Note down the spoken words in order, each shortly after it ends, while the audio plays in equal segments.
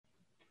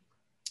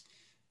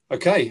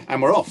Okay,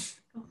 and we're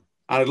off. And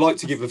I'd like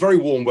to give a very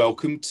warm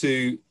welcome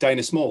to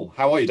Dana Small.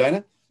 How are you,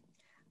 Dana?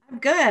 I'm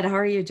good. How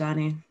are you,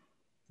 Johnny?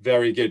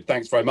 Very good.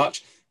 Thanks very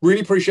much.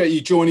 Really appreciate you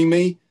joining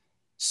me.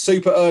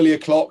 Super early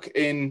o'clock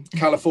in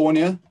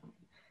California.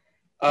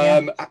 Yeah.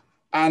 Um,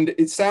 and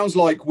it sounds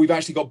like we've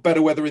actually got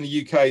better weather in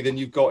the UK than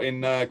you've got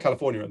in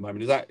California at the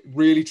moment. Is that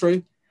really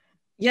true?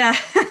 Yeah.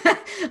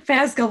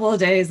 Past couple of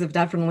days have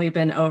definitely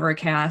been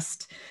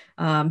overcast,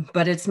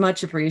 but it's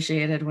much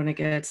appreciated when it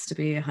gets to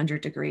be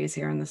 100 degrees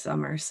here in the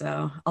summer.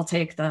 So I'll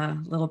take the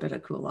little bit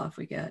of cool off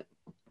we get.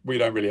 We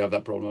don't really have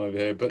that problem over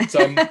here. But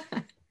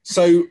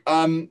so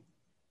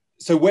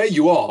so where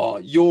you are,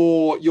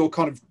 you're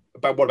kind of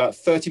about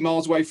 30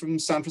 miles away from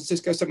San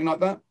Francisco, something like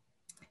that?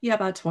 Yeah,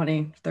 about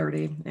 20,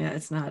 30. Yeah,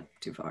 it's not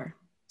too far.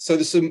 So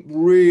there's some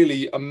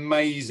really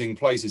amazing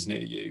places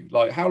near you.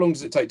 Like, how long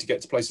does it take to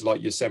get to places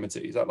like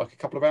Yosemite? Is that like a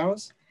couple of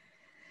hours?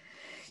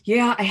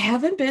 Yeah, I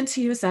haven't been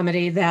to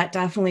Yosemite. That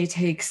definitely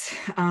takes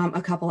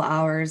a couple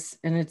hours,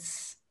 and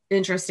it's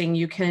interesting.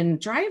 You can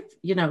drive,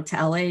 to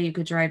LA, you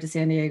could drive to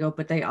San Diego,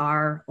 but they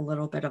are a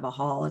little bit of a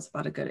haul. It's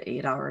about a good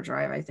 8 hour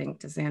drive, I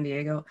think, to San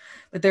Diego.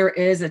 But there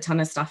is a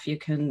ton of stuff. You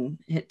can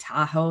hit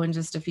Tahoe in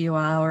just a few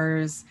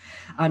hours.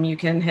 You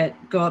can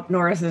go up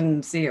north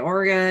and see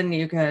Oregon.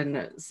 You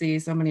can see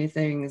so many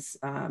things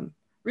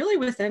really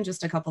within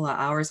just a couple of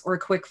hours or a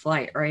quick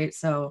flight, right?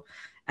 So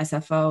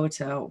SFO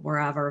to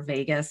wherever.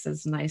 Vegas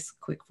is a nice,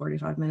 quick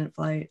 45-minute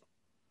flight.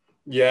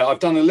 Yeah, I've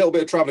done a little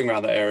bit of traveling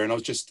around that area and I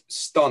was just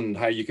stunned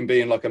how you can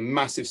be in like a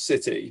massive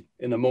city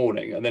in the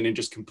morning and then in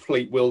just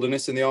complete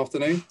wilderness in the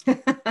afternoon.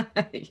 Yeah.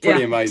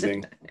 Pretty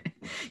amazing.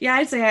 Yeah,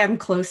 I'd say I'm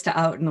close to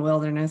out in the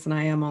wilderness and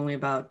I am only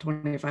about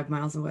 25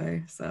 miles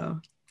away. So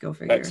go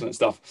figure. Excellent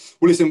stuff.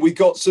 Well, listen, we've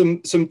got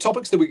some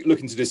topics that we're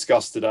looking to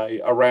discuss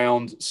today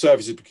around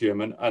services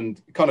procurement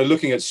and kind of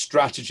looking at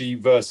strategy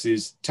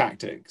versus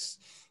tactics.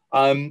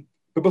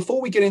 But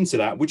before we get into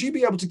that, would you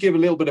be able to give a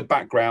little bit of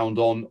background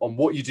on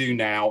what you do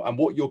now and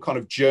what your kind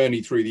of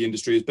journey through the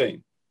industry has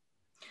been?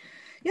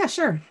 Yeah,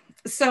 sure.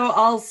 So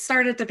I'll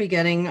start at the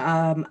beginning.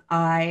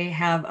 I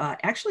have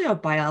actually a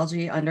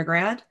biology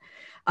undergrad,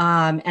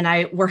 and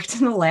I worked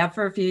in the lab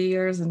for a few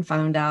years and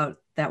found out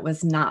that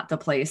was not the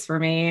place for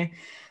me.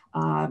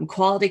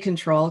 Quality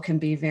control can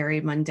be very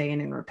mundane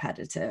and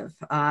repetitive.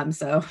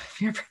 So if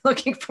you're ever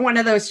looking for one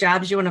of those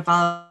jobs, you want to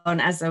follow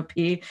an SOP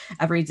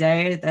every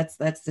day, that's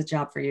the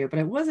job for you. But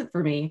it wasn't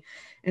for me.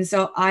 And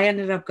so I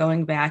ended up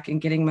going back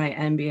and getting my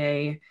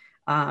MBA,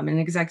 an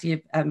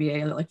executive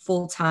MBA, like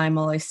full time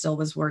while I still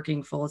was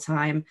working full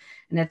time.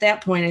 And at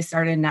that point, I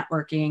started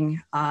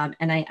networking,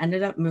 and I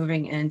ended up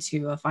moving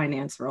into a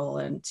finance role,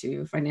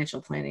 into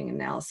financial planning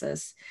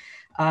analysis.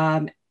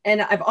 And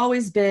I've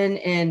always been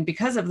in,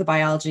 because of the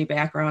biology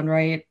background,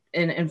 right,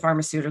 in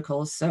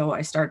pharmaceuticals. So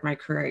I started my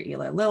career at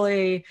Eli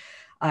Lilly.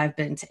 I've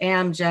been to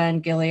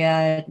Amgen,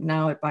 Gilead,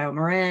 now at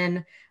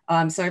BioMarin.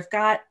 So I've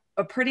got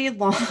a pretty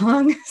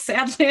long,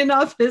 sadly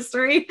enough,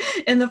 history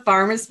in the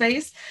pharma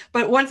space.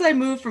 But once I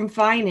moved from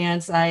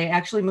finance, I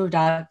actually moved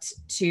out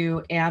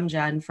to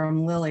Amgen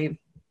from Lilly.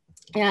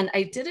 And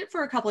I did it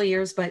for a couple of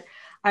years, but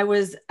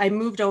I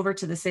moved over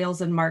to the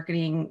sales and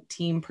marketing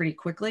team pretty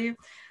quickly,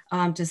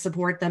 to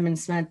support them, and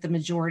spent the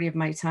majority of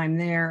my time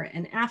there.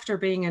 And after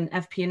being an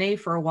FP&A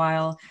for a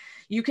while,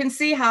 you can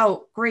see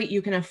how great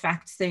you can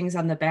affect things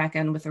on the back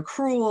end with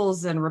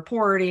accruals and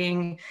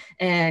reporting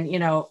and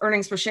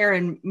earnings per share,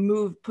 and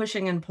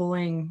pushing and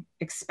pulling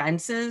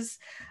expenses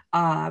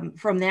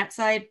from that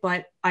side.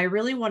 But I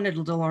really wanted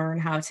to learn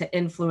how to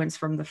influence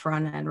from the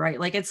front end,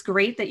 right? Like, it's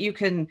great that you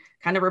can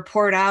kind of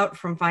report out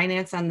from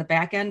finance on the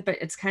back end, but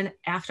it's kind of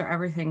after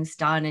everything's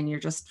done and you're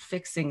just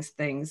fixing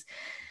things.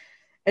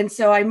 And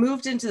so I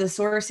moved into the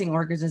sourcing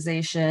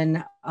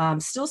organization,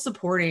 still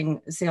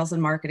supporting sales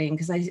and marketing,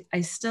 because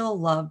I still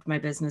loved my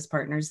business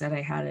partners that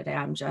I had at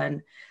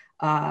Amgen.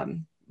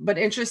 But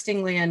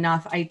interestingly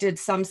enough, I did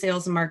some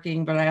sales and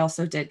marketing, but I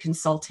also did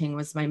consulting,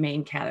 was my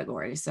main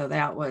category. So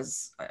that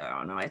was, I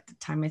don't know, at the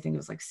time, I think it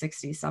was like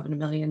 $67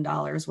 million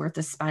worth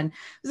of spend.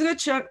 It was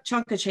a good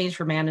chunk of change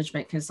for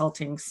management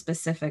consulting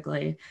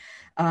specifically.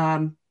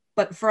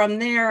 But from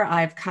there,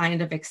 I've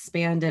kind of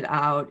expanded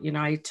out.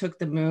 I took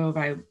the move.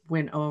 I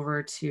went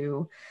over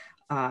to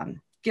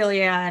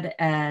Gilead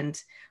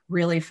and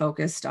really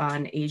focused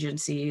on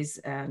agencies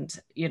and,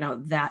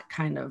 that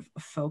kind of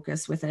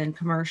focus within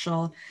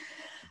commercial.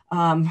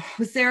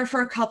 Was there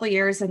for a couple of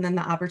years, and then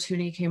the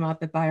opportunity came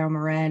up at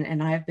BioMarin,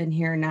 and I've been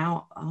here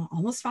now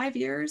almost 5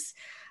 years.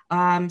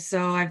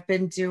 So I've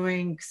been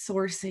doing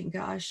sourcing,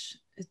 gosh,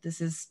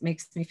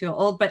 makes me feel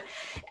old, but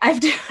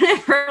I've done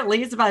it for at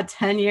least about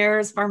 10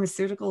 years,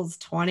 pharmaceuticals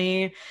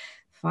 20,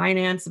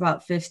 finance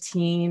about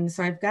 15.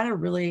 So I've got a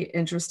really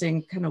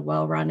interesting kind of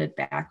well-rounded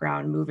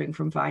background, moving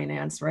from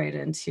finance right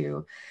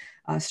into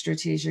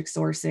strategic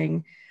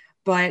sourcing.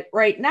 But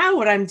right now,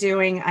 what I'm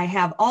doing, I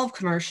have all of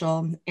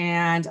commercial,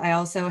 and I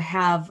also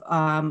have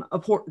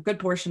good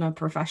portion of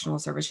professional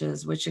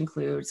services, which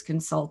includes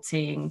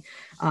consulting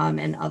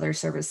and other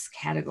service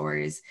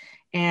categories.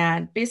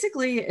 And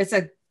basically, it's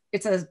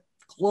a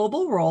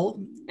global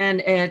role, and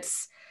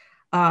it's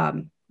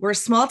We're a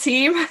small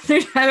team.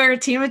 We're a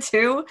team of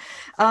two,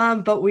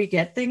 but we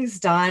get things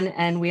done,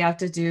 and we have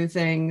to do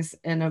things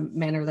in a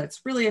manner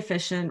that's really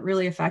efficient,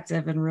 really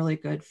effective, and really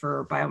good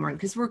for BioMarin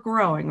because we're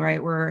growing,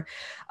 right? We're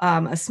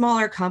a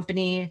smaller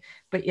company,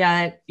 but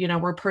yet,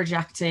 we're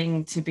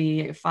projecting to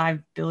be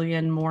 5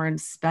 billion more in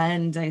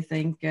spend, I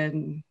think,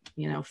 in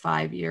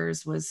 5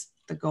 years was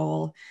the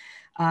goal.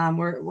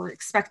 We're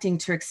expecting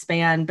to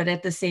expand, but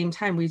at the same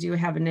time, we do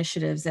have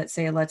initiatives that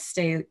say, let's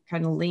stay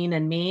kind of lean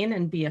and mean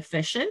and be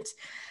efficient,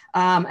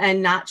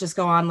 and not just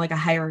go on like a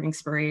hiring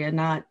spree and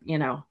not,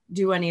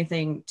 do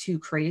anything too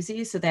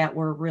crazy, so that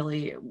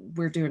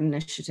we're doing an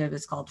initiative.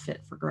 It's called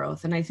Fit for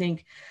Growth. And I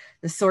think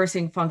the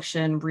sourcing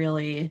function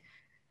really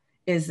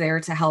is there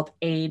to help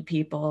aid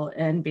people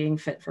in being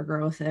fit for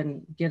growth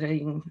and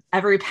getting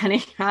every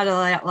penny out of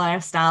that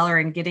last dollar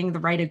and getting the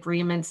right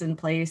agreements in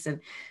place and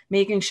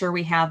making sure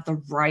we have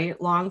the right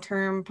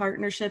long-term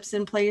partnerships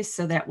in place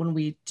so that when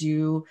we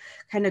do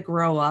kind of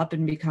grow up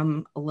and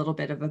become a little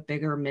bit of a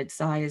bigger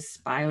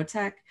mid-sized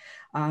biotech,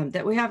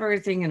 that we have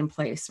everything in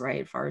place,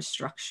 right, as far as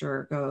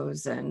structure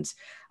goes and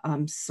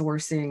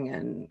sourcing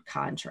and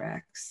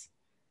contracts.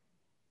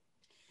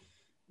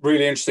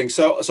 Really interesting.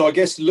 So I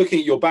guess looking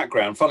at your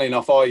background, funnily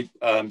enough, I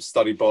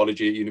studied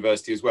biology at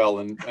university as well,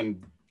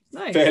 and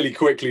nice. Fairly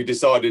quickly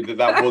decided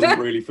that wasn't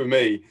really for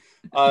me.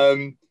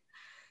 Do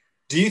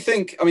you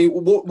think? I mean,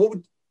 what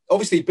would,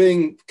 obviously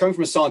coming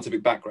from a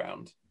scientific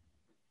background,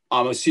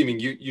 I'm assuming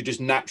you're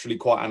just naturally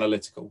quite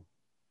analytical.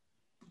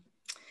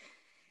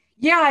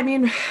 Yeah, I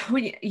mean,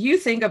 when you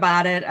think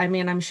about it, I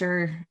mean, I'm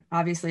sure,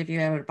 obviously, if you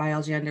had a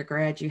biology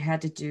undergrad, you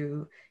had to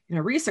do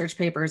research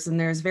papers, and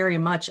there's very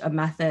much a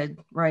method,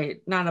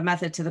 right? Not a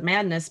method to the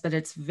madness, but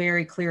it's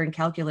very clear and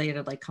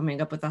calculated, like coming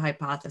up with a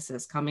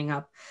hypothesis, coming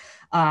up,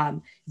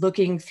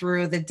 looking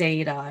through the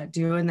data,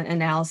 doing the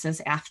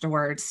analysis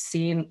afterwards,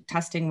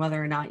 testing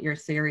whether or not your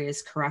theory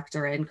is correct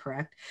or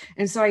incorrect.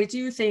 And so I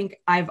do think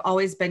I've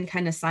always been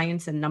kind of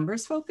science and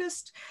numbers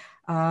focused.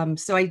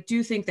 So I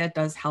do think that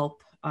does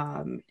help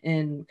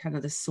in kind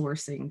of the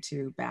sourcing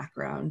to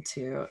background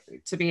to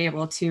be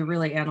able to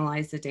really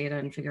analyze the data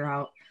and figure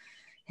out,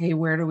 hey,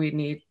 where do we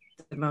need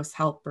the most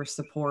help or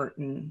support,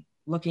 and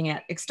looking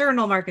at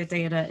external market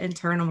data,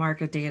 internal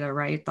market data,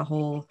 right? The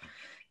whole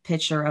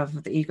picture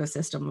of the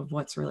ecosystem of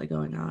what's really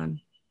going on.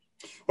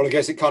 Well, I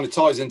guess it kind of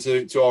ties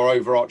into our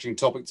overarching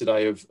topic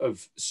today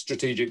of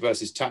strategic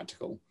versus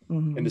tactical,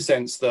 mm-hmm. in the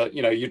sense that,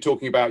 you're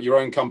talking about your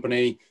own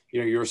company,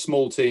 you're a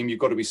small team, you've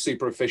got to be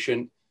super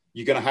efficient.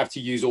 You're going to have to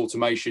use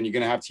automation. You're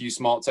going to have to use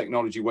smart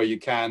technology where you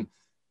can,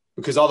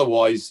 because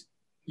otherwise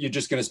you're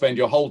just going to spend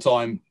your whole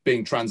time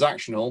being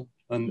transactional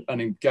and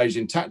engaged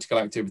in tactical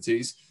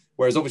activities.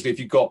 Whereas obviously if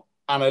you've got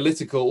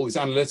all this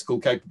analytical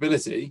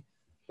capability,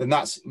 then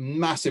that's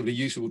massively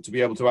useful to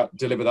be able to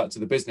deliver that to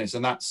the business.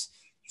 And that's,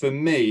 for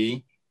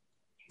me,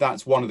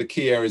 that's one of the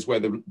key areas where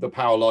the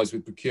power lies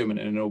with procurement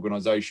in an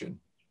organization.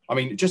 I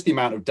mean, just the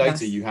amount of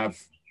data you have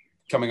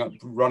coming up,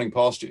 running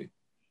past you.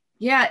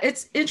 Yeah,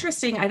 it's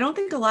interesting. I don't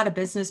think a lot of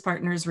business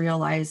partners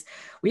realize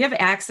we have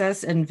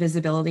access and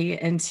visibility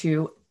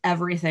into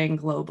everything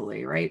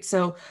globally, right?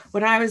 So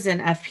when I was in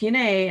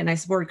FP&A and I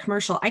supported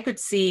commercial, I could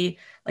see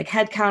like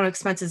headcount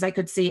expenses. I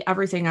could see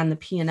everything on the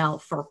P&L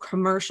for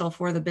commercial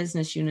for the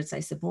business units I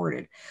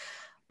supported.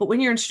 But when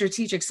you're in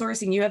strategic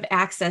sourcing, you have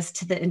access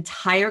to the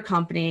entire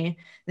company,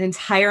 the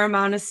entire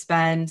amount of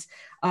spend.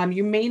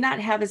 You may not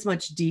have as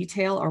much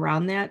detail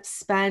around that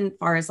spend, as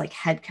far as like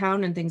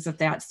headcount and things of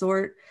that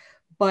sort.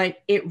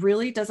 But it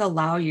really does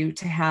allow you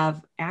to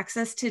have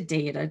access to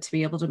data to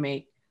be able to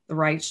make the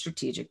right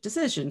strategic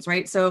decisions,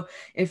 right? So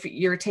if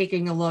you're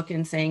taking a look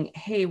and saying,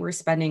 hey, we're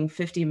spending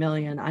 50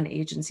 million on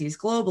agencies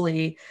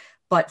globally,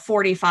 but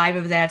 45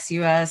 of that's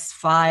US,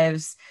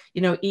 5's,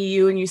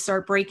 EU, and you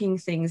start breaking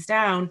things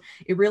down,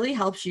 it really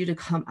helps you to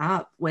come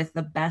up with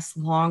the best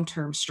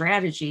long-term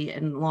strategy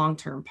and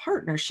long-term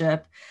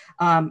partnership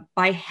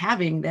by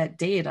having that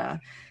data.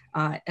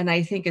 And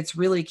I think it's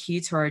really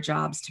key to our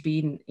jobs to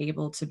being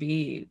able to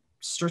be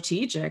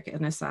strategic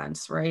in a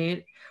sense,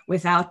 right?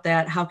 Without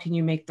that, how can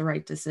you make the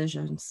right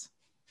decisions?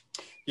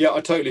 Yeah,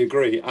 I totally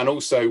agree. And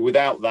also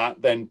without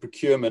that, then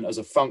procurement as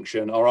a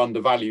function are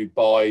undervalued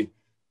by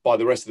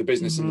the rest of the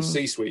business, mm-hmm. in the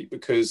C-suite,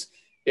 because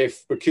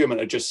if procurement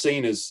are just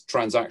seen as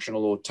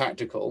transactional or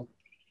tactical,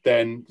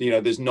 then,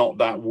 there's not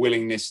that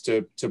willingness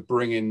to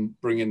bring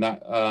in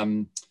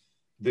that,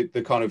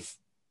 the kind of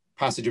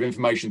passage of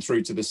information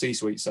through to the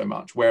C-suite so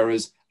much.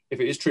 Whereas if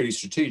it is truly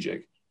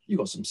strategic, you've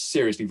got some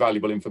seriously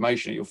valuable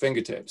information at your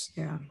fingertips.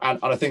 Yeah. And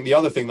I think the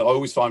other thing that I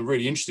always find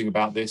really interesting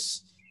about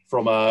this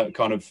from a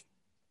kind of,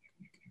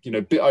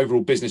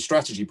 overall business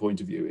strategy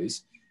point of view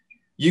is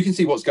you can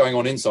see what's going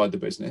on inside the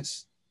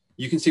business.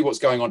 You can see what's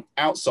going on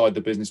outside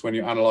the business when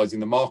you're analyzing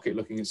the market,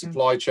 looking at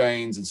supply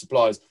chains and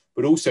suppliers,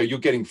 but also you're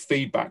getting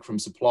feedback from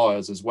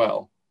suppliers as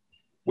well,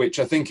 which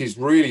I think is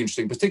really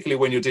interesting, particularly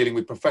when you're dealing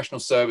with professional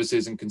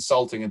services and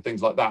consulting and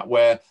things like that,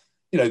 where,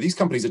 these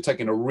companies are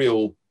taking a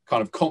real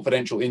kind of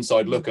confidential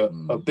inside look at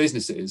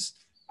businesses,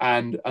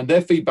 and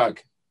their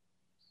feedback,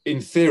 in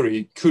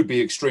theory, could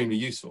be extremely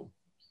useful.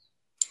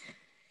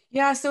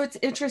 Yeah, so it's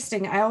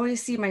interesting. I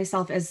always see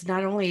myself as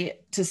not only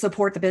to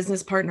support the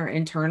business partner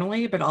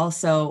internally, but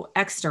also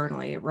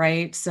externally,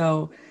 right?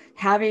 So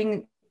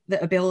having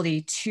the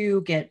ability to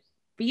get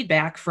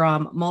feedback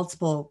from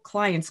multiple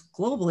clients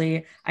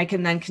globally, I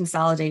can then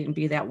consolidate and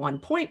be that one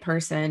point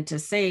person to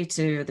say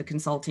to the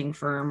consulting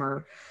firm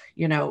or,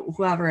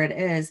 whoever it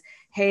is,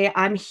 hey,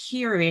 I'm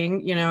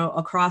hearing,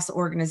 across the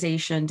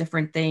organization,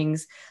 different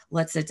things.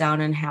 Let's sit down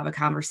and have a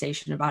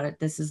conversation about it.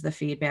 This is the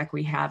feedback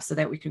we have so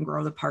that we can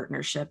grow the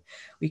partnership,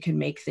 we can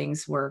make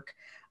things work.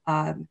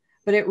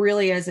 But it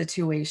really is a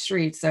two-way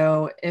street.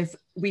 So if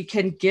we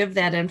can give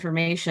that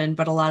information,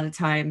 but a lot of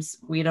times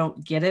we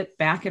don't get it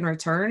back in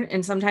return,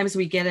 and sometimes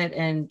we get it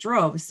in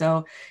droves.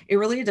 So it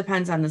really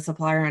depends on the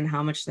supplier and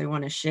how much they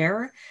want to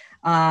share,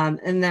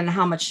 and then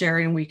how much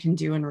sharing we can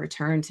do in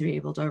return to be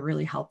able to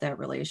really help that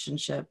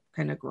relationship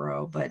kind of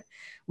grow. But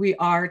we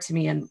are, to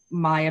me, in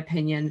my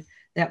opinion,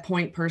 that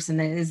point person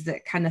that is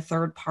that kind of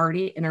third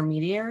party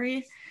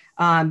intermediary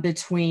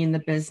between the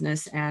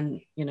business and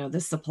the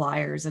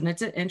suppliers. And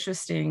it's an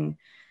interesting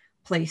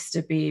place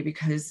to be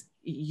because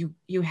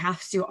you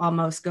have to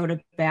almost go to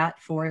bat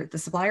for the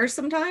suppliers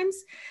sometimes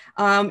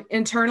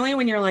internally,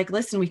 when you're like,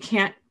 listen, we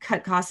can't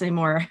cut costs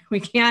anymore, we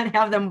can't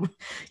have them,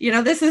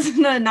 this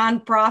isn't a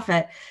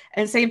nonprofit.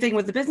 And same thing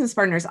with the business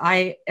partners.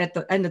 At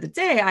the end of the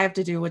day, I have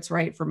to do what's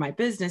right for my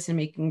business and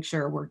making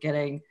sure we're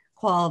getting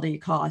quality,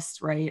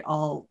 costs right,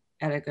 all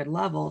at a good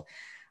level.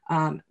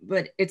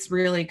 But it's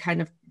really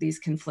kind of these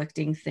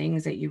conflicting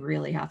things that you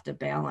really have to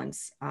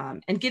balance,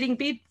 and getting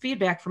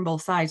feedback from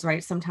both sides,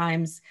 right?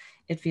 Sometimes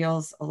it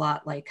feels a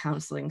lot like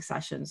counseling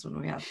sessions when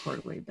we have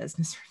quarterly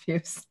business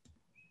reviews.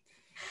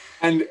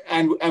 And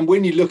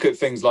when you look at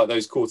things like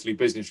those quarterly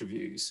business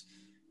reviews,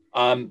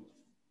 how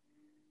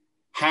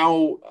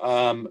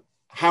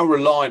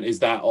reliant is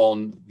that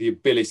on the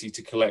ability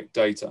to collect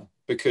data?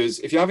 Because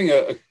if you're having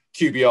a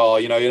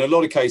QBR, in a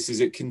lot of cases,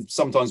 it can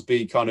sometimes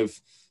be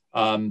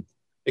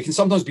it can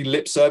sometimes be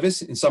lip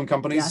service in some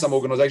companies, yes, some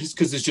organizations,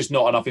 because there's just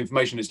not enough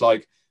information. It's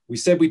like, we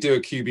said we do a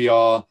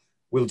QBR,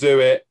 we'll do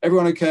it.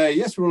 Everyone okay?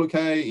 Yes, we're all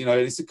okay.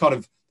 It's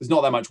there's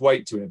not that much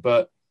weight to it.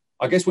 But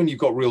I guess when you've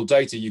got real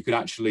data, you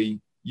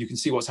can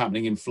see what's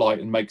happening in flight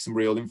and make some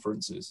real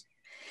inferences.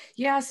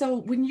 Yeah. So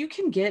when you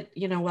can get,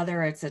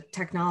 whether it's a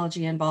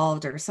technology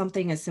involved or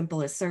something as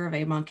simple as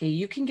SurveyMonkey,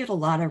 you can get a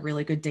lot of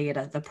really good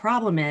data. The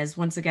problem is,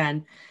 once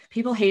again,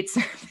 people hate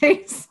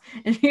surveys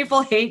and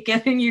people hate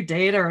getting you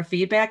data or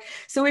feedback.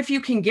 So if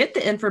you can get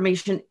the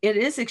information, it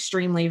is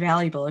extremely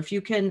valuable. If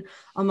you can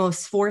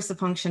almost force a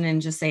function and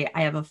just say,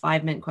 I have a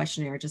 5-minute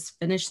questionnaire, just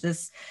finish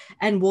this,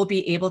 and we'll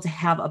be able to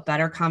have a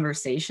better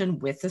conversation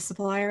with the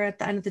supplier at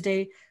the end of the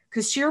day.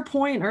 Because to your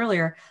point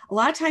earlier, a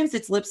lot of times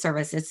it's lip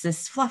service. It's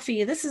this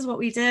fluffy, this is what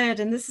we did,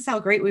 and this is how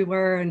great we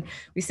were, and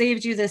we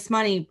saved you this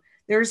money.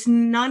 There's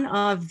none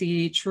of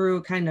the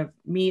true kind of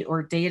meat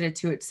or data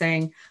to it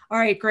saying, all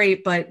right,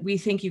 great, but we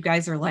think you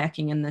guys are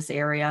lacking in this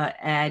area,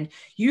 and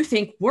you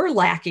think we're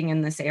lacking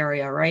in this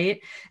area, right?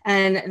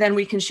 And then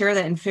we can share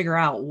that and figure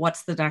out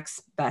what's the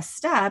next best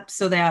step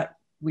so that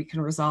we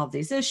can resolve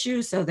these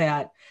issues, so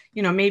that,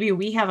 maybe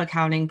we have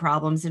accounting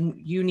problems and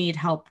you need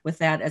help with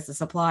that as a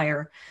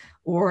supplier.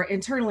 Or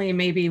internally,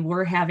 maybe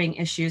we're having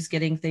issues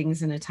getting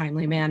things in a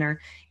timely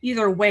manner.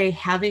 Either way,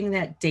 having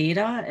that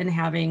data and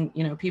having,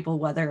 people,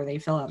 whether they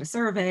fill out a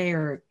survey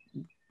or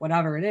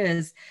whatever it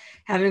is,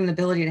 having the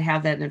ability to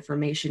have that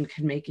information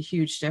can make a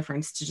huge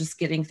difference to just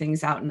getting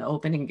things out in the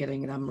open and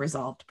getting them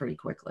resolved pretty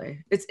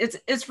quickly.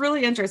 It's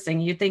really interesting.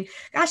 You think,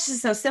 gosh, this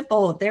is so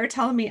simple. They're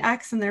telling me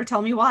X and they're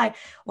telling me Y.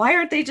 Why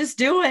aren't they just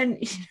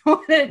doing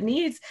what it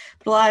needs?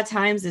 But a lot of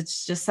times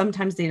it's just,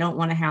 sometimes they don't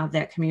want to have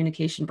that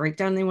communication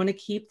breakdown. They want to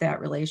keep that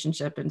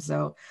relationship. And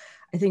so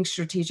I think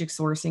strategic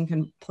sourcing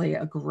can play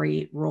a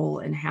great role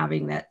in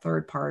having that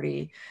third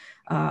party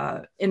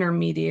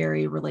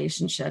intermediary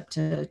relationship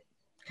to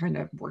kind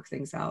of work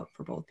things out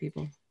for both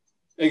people.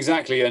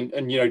 Exactly.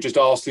 And just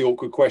ask the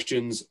awkward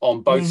questions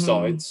on both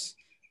sides,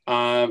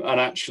 and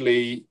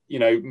actually,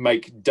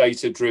 make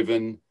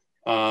data-driven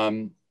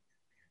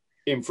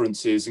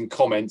inferences and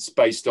comments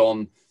based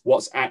on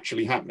what's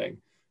actually happening.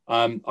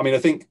 I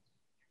think,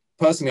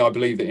 personally, I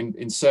believe that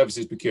in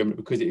services procurement,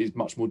 because it is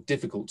much more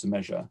difficult to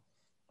measure,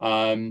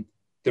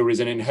 there is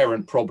an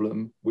inherent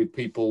problem with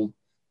people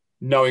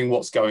knowing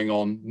what's going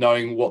on,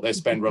 knowing what their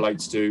spend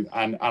relates to,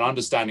 and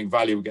understanding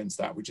value against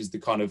that, which is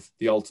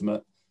the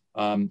ultimate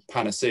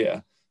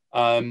panacea.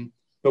 But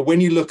when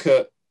you look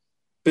at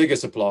bigger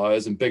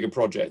suppliers and bigger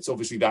projects,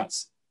 obviously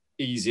that's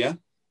easier.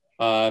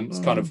 It's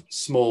kind of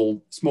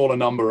smaller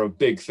number of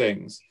big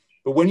things.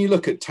 But when you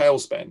look at tail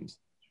spend,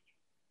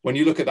 when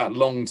you look at that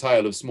long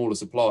tail of smaller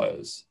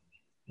suppliers,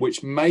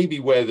 which may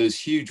be where there's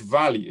huge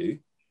value,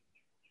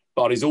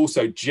 but is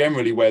also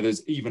generally where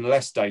there's even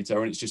less data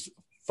and it's just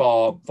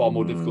far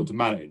more difficult to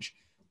manage.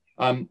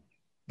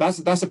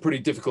 That's a pretty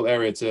difficult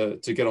area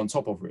to get on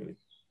top of, really.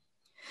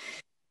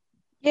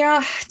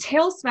 Yeah,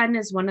 tail spend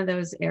is one of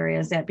those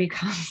areas that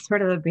becomes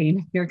sort of the bane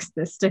of your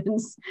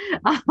existence.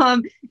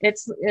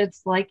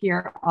 It's like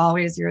you're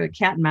a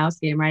cat and mouse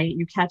game, right?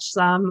 You catch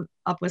some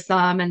up with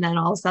some, and then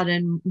all of a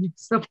sudden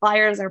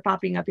suppliers are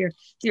popping up here.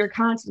 So you're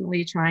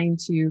constantly trying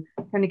to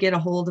kind of get a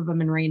hold of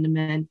them and rein them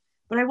in.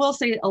 But I will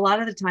say a lot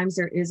of the times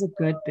there is a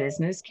good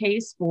business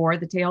case for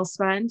the tail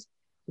spend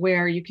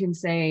where you can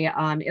say,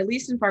 at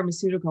least in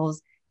pharmaceuticals,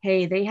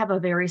 hey, they have a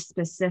very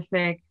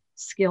specific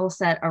skill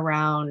set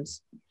around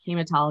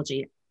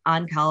hematology,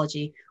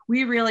 oncology.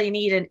 We really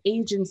need an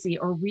agency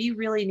or we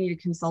really need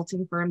a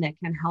consulting firm that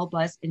can help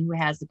us and who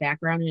has the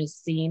background and has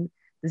seen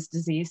this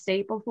disease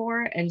state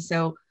before. And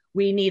so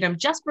we need them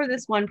just for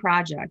this one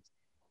project.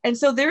 And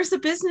so there's a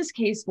business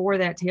case for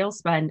that tail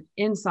spend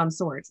in some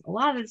sorts. A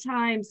lot of the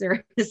times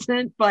there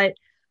isn't, but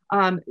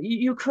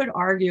you could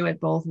argue it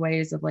both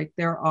ways of like,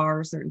 there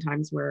are certain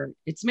times where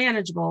it's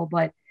manageable,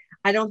 but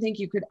I don't think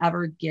you could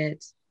ever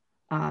get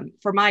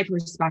from my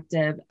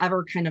perspective,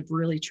 ever kind of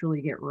really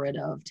truly get rid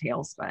of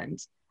tail spend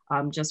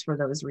just for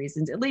those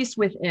reasons, at least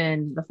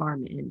within the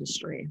pharma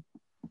industry.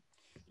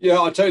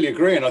 Yeah, I totally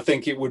agree. And I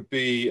think it would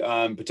be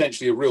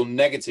potentially a real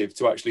negative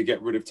to actually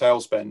get rid of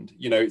tail spend.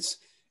 You know,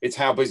 it's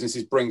how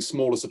businesses bring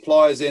smaller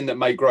suppliers in that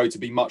may grow to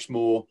be much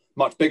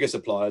bigger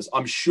suppliers.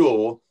 I'm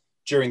sure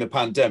during the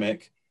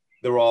pandemic,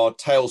 there are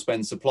tail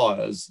spend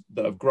suppliers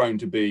that have grown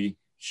to be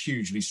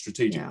hugely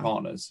strategic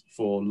partners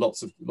for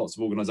lots of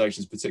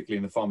organizations, particularly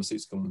in the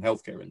pharmaceutical and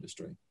healthcare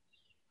industry.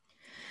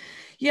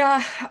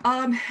 Yeah,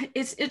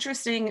 it's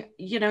interesting.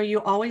 You know, you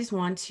always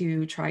want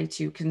to try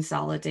to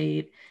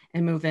consolidate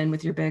and move in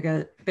with your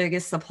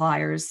biggest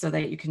suppliers so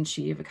that you can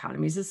achieve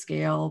economies of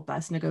scale,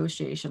 best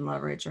negotiation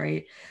leverage,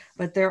 right?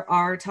 But there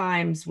are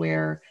times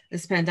where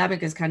this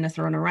pandemic has kind of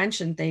thrown a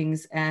wrench in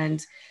things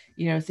and,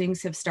 you know,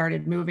 things have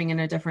started moving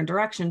in a different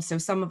direction. So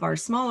some of our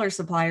smaller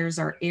suppliers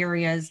are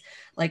areas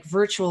like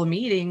virtual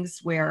meetings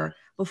where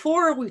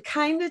before we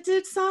kind of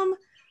did some,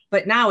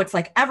 but now it's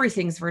like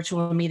everything's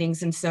virtual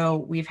meetings. And so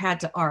we've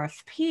had to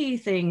RFP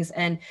things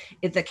and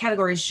the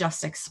categories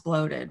just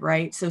exploded,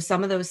 right? So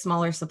some of those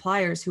smaller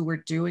suppliers who were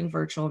doing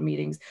virtual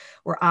meetings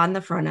were on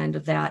the front end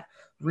of that,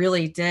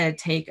 really did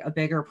take a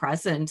bigger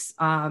presence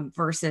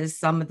versus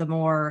some of the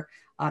more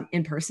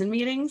in-person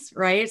meetings,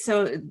 right?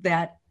 So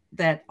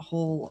that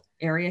whole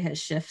area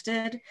has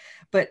shifted.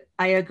 But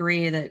I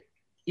agree that,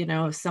 you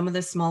know, some of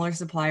the smaller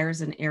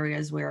suppliers in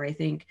areas where I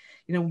think,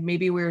 you know,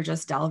 maybe we were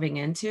just delving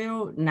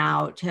into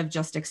now have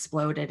just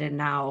exploded. And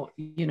now,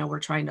 you know,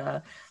 we're trying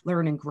to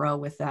learn and grow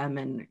with them.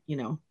 And, you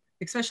know,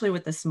 especially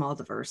with the small,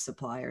 diverse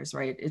suppliers,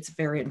 right? It's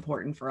very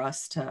important for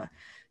us to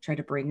try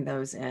to bring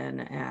those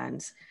in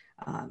and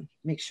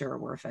make sure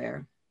we're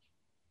fair.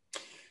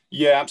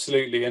 Yeah,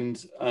 absolutely.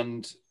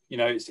 And you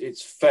know,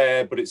 it's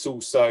fair, but it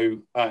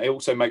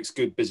also makes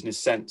good business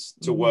sense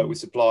to work with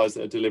suppliers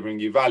that are delivering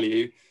you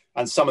value.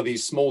 And some of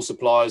these small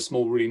suppliers,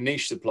 small, really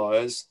niche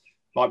suppliers,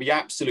 might be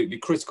absolutely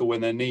critical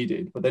when they're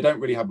needed, but they don't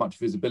really have much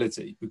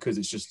visibility because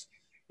it's just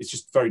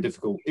very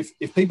difficult.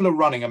 If people are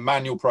running a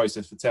manual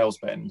process for tail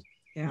spend,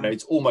 you know,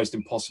 it's almost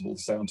impossible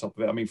to stay on top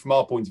of it. I mean, from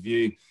our point of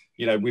view,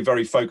 you know, we're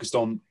very focused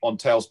on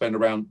tail spend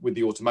around with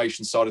the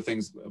automation side of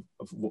things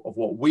of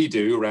what we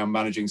do around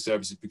managing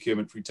services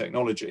procurement through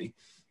technology.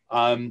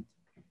 And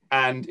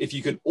if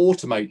you can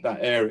automate that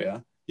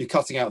area, you're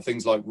cutting out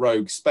things like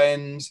rogue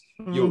spend.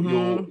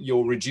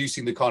 You're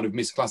reducing the kind of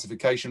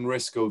misclassification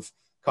risk of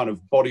kind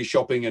of body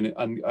shopping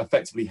and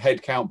effectively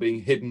headcount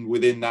being hidden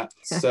within that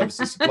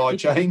services supply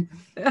chain,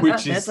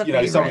 which is, you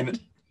know, something that,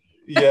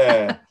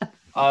 yeah.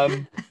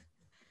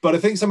 But I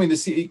think something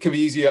that can be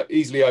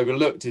easily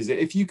overlooked is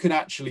that if you can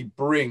actually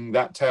bring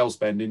that tail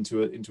spend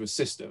into a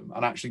system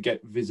and actually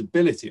get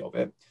visibility of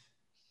it,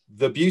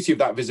 the beauty of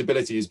that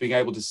visibility is being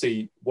able to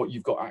see what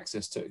you've got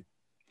access to.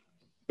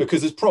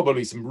 Because there's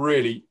probably some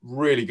really,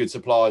 really good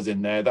suppliers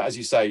in there that, as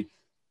you say,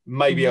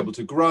 may be able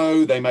to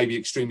grow. They may be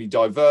extremely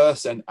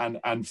diverse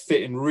and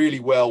fit in really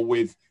well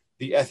with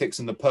the ethics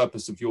and the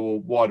purpose of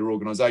your wider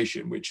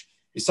organization, which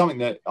is something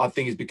that I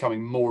think is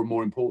becoming more and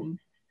more important.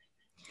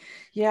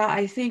 Yeah,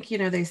 I think, you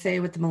know, they say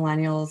with the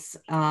millennials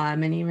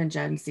and even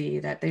Gen Z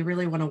that they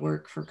really want to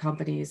work for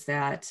companies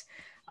that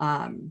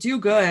do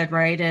good,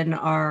 right? And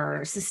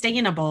are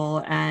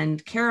sustainable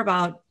and care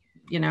about,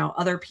 you know,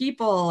 other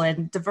people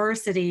and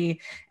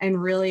diversity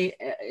and really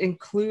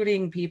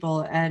including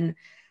people. And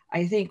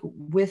I think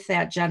with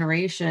that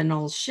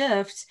generational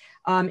shift,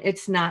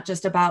 it's not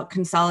just about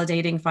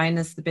consolidating, find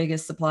us the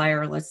biggest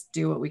supplier, let's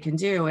do what we can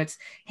do. It's,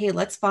 hey,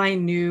 let's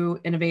find new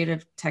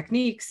innovative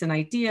techniques and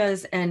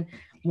ideas. And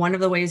one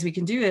of the ways we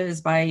can do it is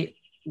by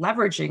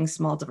leveraging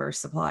small, diverse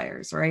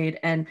suppliers, right?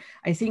 And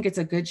I think it's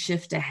a good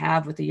shift to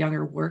have with the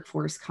younger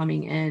workforce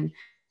coming in,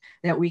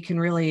 that we can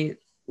really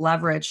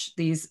leverage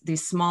these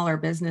smaller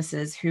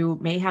businesses who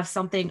may have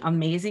something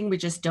amazing we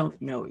just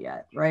don't know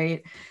yet,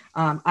 right?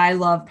 I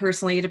love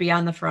personally to be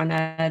on the front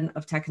end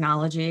of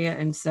technology,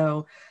 and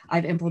so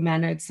I've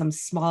implemented some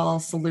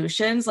small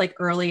solutions like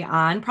early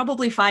on,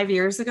 probably 5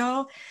 years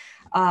ago,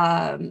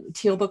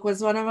 Tealbook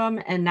was one of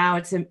them. And now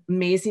it's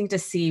amazing to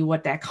see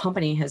what that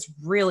company has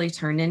really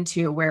turned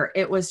into, where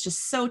it was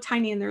just so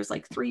tiny and there's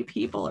like 3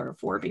 people or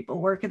 4 people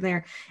working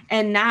there.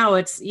 And now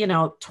it's,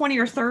 20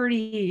 or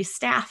 30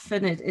 staff,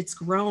 and it's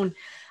grown.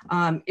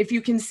 If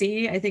you can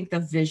see, I think the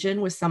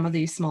vision with some of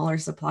these smaller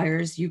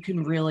suppliers, you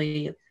can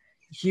really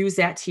use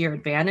that to your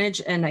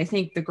advantage. And I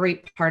think the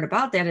great part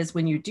about that is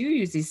when you do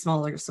use these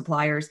smaller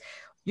suppliers,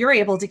 you're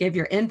able to give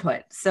your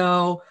input.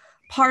 So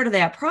part of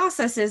that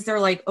process is they're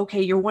like,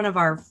 okay, you're one of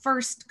our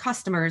first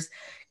customers.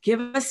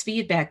 Give us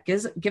feedback,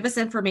 give us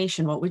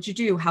information. What would you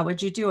do? How would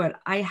you do it?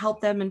 I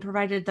helped them and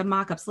provided the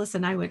mock-ups.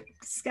 Listen, I would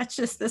sketch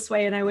this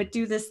way and I would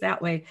do this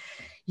that way.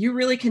 You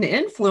really can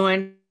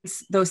influence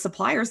those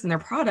suppliers and their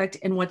product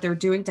and what they're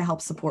doing to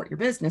help support your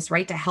business,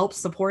 right? To help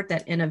support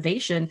that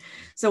innovation.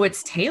 So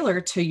it's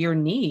tailored to your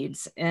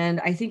needs. And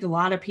I think a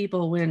lot of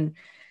people, when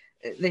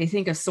they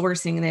think of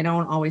sourcing, and they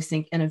don't always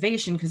think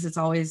innovation, because it's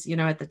always,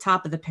 at the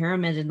top of the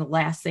pyramid and the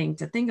last thing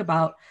to think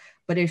about.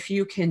 But if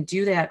you can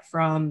do that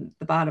from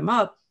the bottom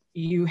up,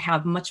 you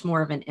have much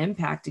more of an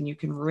impact, and you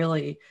can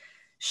really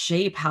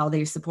shape how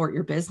they support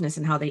your business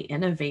and how they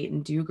innovate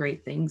and do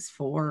great things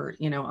for,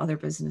 other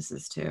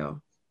businesses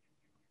too.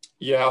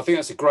 Yeah, I think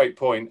that's a great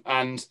point.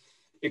 And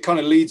it kind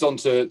of leads on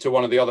to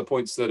one of the other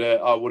points that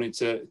I wanted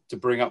to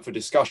bring up for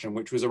discussion,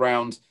 which was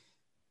around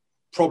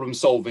problem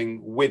solving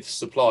with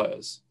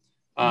suppliers.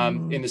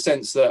 In the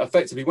sense that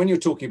effectively, when you're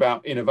talking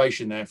about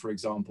innovation there, for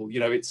example,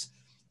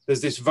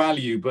 there's this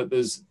value, but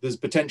there's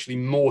potentially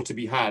more to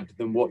be had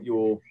than what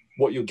you're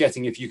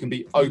getting if you can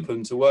be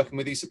open to working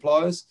with these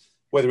suppliers.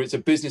 Whether it's a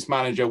business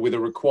manager with a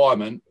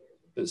requirement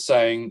that's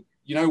saying,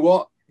 you know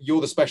what,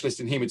 you're the specialist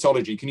in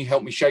hematology, can you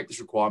help me shape this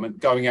requirement?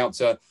 Going out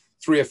to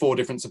 3 or 4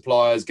 different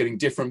suppliers, getting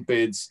different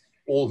bids,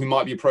 all who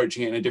might be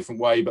approaching it in a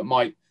different way, but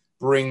might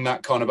bring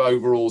that kind of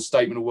overall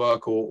statement of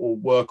work or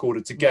work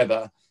order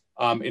together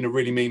in a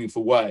really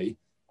meaningful way.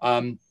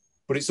 But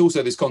it's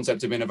also this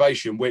concept of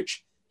innovation,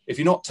 which if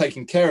you're not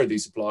taking care of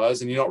these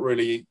suppliers and you're not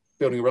really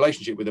building a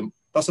relationship with them,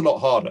 that's a lot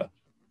harder.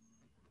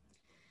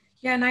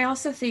 Yeah, and I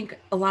also think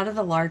a lot of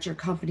the larger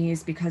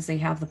companies, because they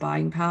have the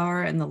buying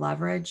power and the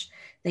leverage,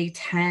 they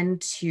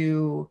tend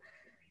to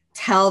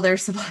tell their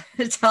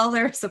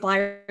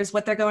suppliers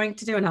what they're going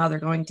to do and how they're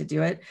going to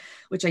do it,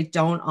 which I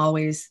don't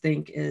always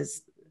think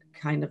is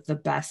kind of the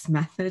best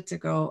method to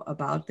go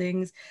about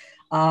things.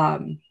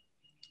 And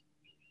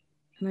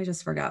I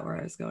just forgot where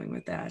I was going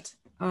with that.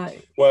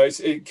 Well,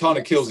 it kind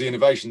of kills the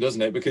innovation,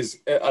 doesn't it? Because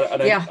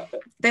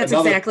that's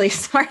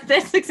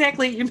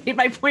exactly, you made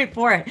my point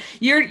for it.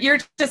 You're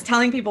just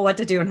telling people what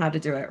to do and how to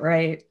do it,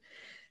 right?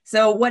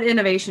 So what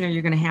innovation are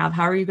you going to have?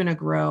 How are you going to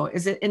grow?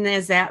 Is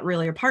that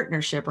really a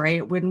partnership,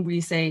 right? When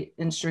we say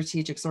in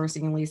strategic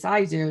sourcing, at least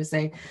I do,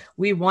 say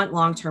we want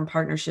long-term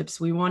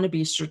partnerships. We want to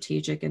be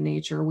strategic in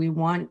nature. We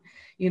want,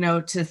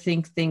 to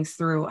think things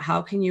through.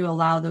 How can you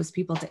allow those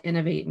people to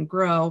innovate and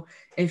grow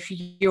if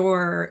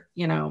you're,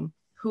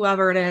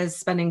 whoever it is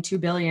spending $2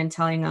 billion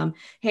telling them,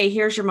 hey,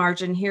 here's your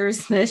margin,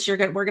 here's this, we're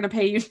going to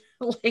pay you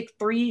like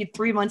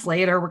three months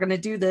later, we're going to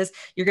do this,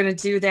 you're going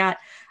to do that.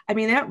 I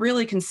mean, that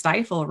really can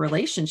stifle a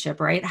relationship,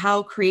 right?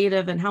 How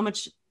creative and how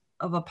much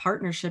of a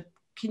partnership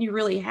can you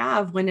really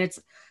have when it's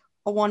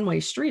a one-way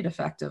street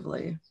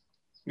effectively?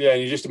 Yeah,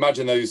 and you just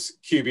imagine those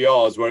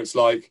QBRs where it's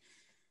like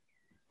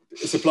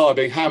a supplier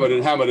being hammered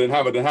and hammered and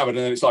hammered and hammered,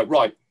 and then it's like,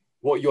 right,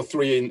 what are your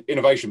 3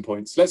 innovation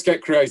points? Let's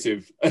get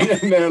creative. And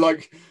then they're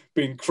like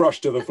being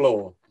crushed to the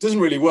floor. It doesn't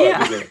really work,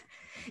 does it?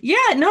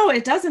 Yeah, no,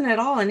 it doesn't at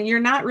all. And you're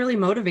not really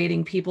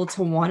motivating people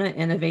to want to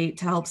innovate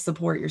to help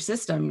support your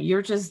system.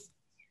 You're just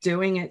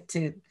doing it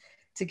to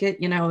get,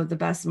 the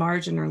best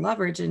margin or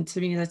leverage. And to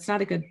me, that's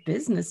not a good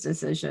business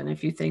decision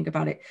if you think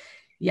about it.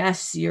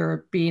 Yes,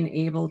 you're being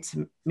able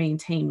to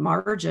maintain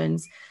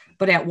margins,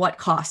 but at what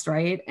cost,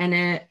 right?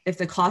 And if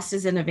the cost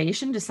is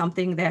innovation to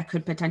something that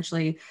could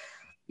potentially,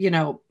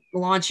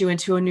 launch you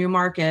into a new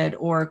market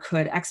or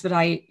could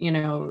expedite,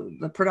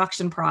 the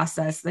production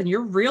process, then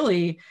you're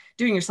really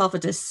doing yourself a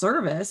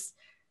disservice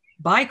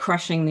by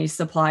crushing these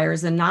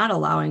suppliers and not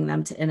allowing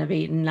them to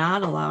innovate and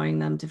not allowing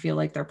them to feel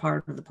like they're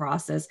part of the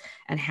process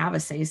and have a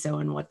say-so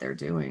in what they're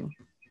doing.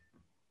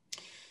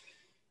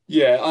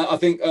 Yeah, I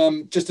think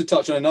just to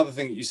touch on another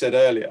thing that you said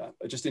earlier,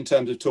 just in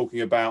terms of talking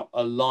about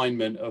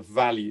alignment of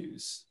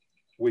values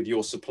with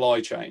your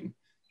supply chain,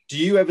 do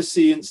you ever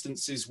see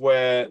instances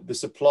where the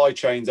supply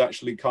chain's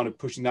actually kind of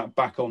pushing that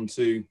back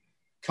onto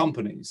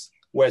companies,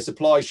 where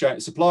suppliers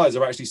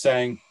are actually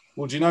saying,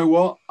 well, do you know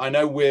what? I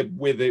know we're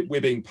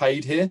being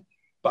paid here,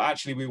 but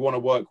actually we want to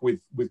work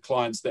with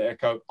clients that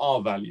echo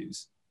our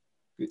values.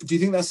 Do you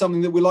think that's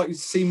something that we're likely to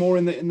see more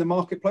in the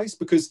marketplace?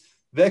 Because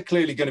they're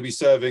clearly going to be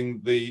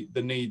serving the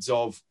needs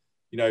of,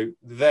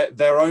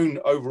 their own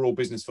overall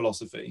business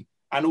philosophy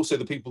and also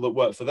the people that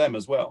work for them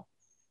as well.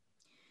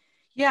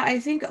 Yeah, I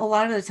think a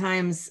lot of the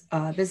times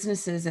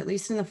businesses, at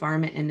least in the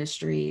pharma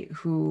industry,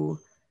 who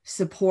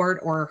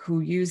support or who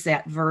use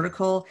that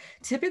vertical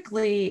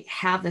typically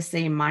have the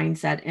same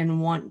mindset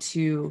and want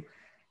to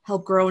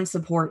help grow and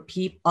support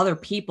other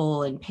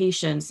people and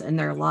patients and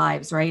their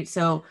lives, right?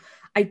 So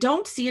I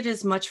don't see it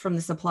as much from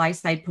the supply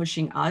side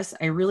pushing us.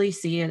 I really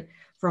see it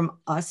from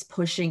us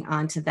pushing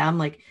onto them,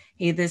 like,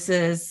 hey, this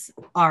is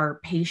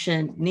our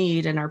patient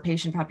need and our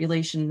patient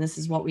population. This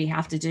is what we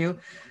have to do.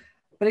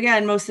 But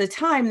again, most of the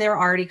time they're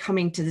already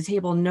coming to the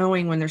table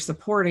knowing when they're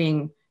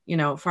supporting,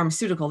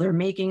 pharmaceutical, they're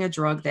making a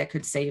drug that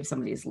could save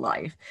somebody's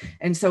life.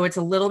 And so it's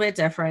a little bit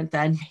different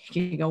than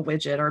making a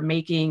widget or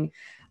making,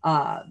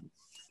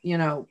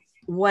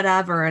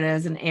 whatever it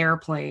is, an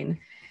airplane.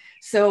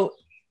 So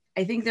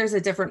I think there's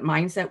a different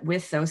mindset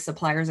with those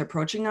suppliers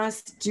approaching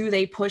us. Do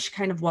they push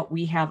kind of what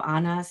we have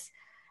on us?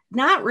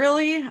 Not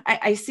really.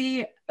 I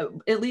see,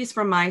 at least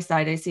from my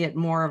side, I see it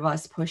more of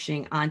us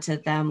pushing onto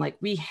them. Like,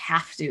 we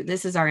have to,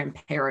 this is our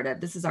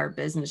imperative. This is our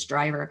business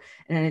driver,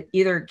 and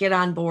either get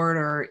on board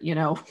or,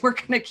 we're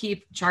going to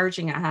keep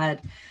charging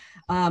ahead.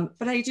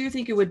 But I do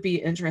think it would be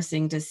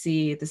interesting to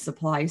see the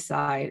supply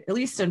side, at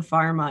least in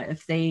pharma,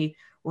 if they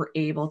were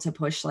able to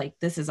push, like,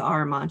 this is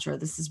our mantra,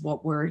 this is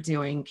what we're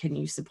doing, can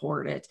you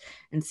support it,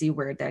 and see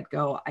where that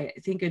go. I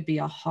think it'd be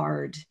a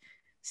hard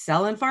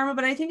sell in pharma,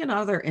 but I think in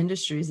other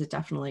industries it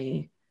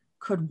definitely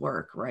could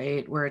work,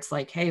 right? Where it's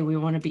like, hey, we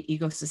want to be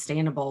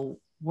eco-sustainable.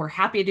 We're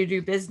happy to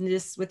do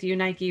business with you,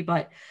 Nike,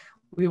 but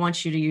we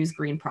want you to use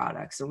green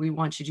products, or we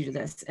want you to do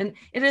this. And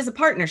it is a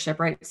partnership,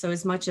 right? So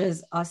as much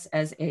as us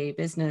as a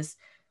business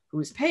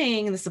who's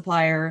paying the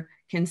supplier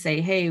can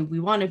say, hey, we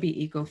want to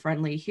be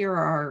eco-friendly, here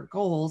are our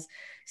goals,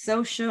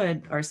 so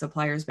should our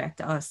suppliers back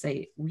to us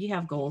say, we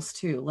have goals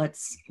too.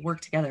 Let's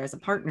work together as a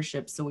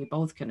partnership so we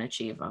both can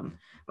achieve them,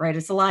 right?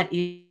 It's a lot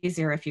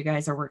easier if you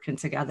guys are working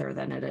together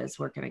than it is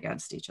working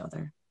against each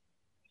other.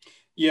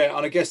 Yeah,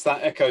 and I guess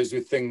that echoes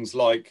with things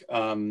like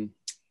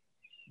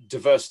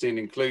diversity and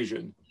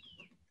inclusion,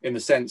 in the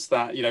sense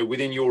that,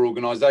 within your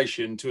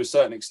organization, to a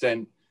certain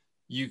extent,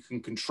 you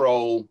can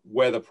control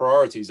where the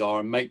priorities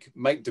are and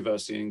make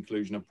diversity and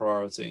inclusion a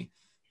priority,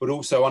 but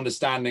also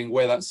understanding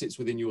where that sits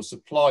within your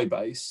supply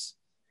base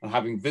and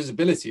having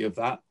visibility of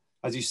that.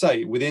 As you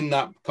say, within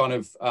that kind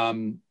of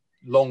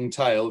long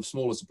tail of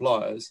smaller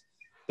suppliers,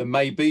 there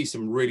may be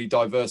some really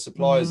diverse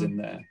suppliers in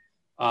there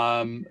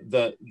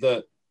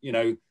that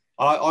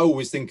I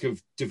always think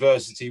of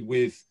diversity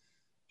with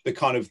the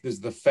kind of,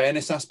 there's the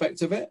fairness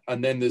aspect of it,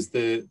 and then there's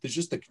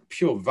just the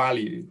pure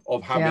value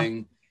of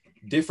having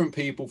different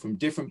people from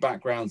different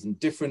backgrounds and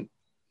different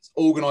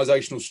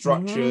organizational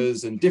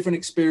structures and different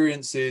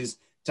experiences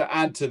to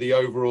add to the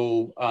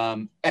overall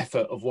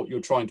effort of what you're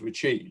trying to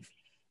achieve.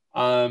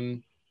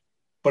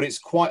 But it's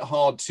quite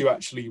hard to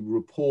actually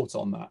report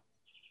on that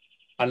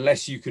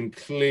unless you can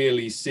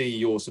clearly see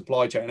your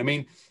supply chain. I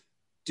mean,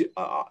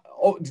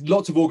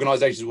 lots of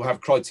organizations will have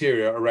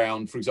criteria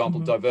around, for example,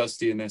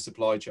 diversity in their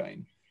supply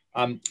chain.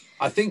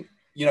 I think,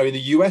 in the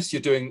US,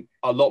 you're doing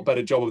a lot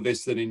better job of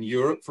this than in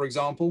Europe, for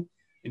example,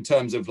 in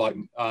terms of like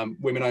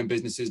women-owned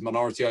businesses,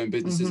 minority-owned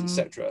businesses,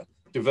 etc.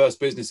 Diverse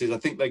businesses, I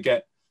think they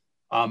get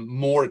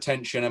more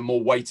attention and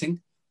more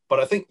weighting. But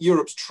I think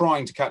Europe's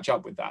trying to catch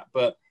up with that.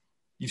 But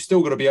you've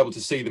still got to be able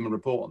to see them and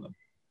report on them.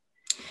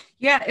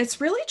 Yeah,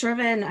 it's really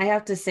driven, I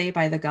have to say,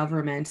 by the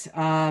government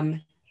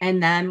and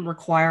then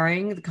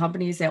requiring the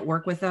companies that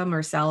work with them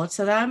or sell it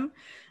to them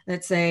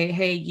that say,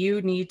 hey,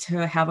 you need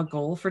to have a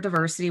goal for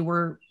diversity.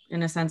 We're,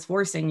 in a sense,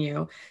 forcing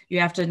you. You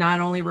have to not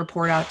only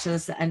report out to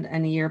us end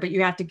of the year, but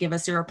you have to give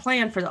us your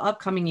plan for the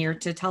upcoming year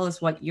to tell us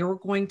what you're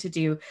going to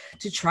do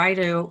to try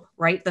to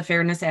write the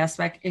fairness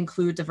aspect,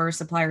 include diverse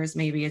suppliers.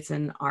 Maybe it's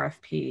in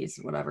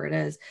RFPs, whatever it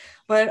is,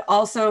 but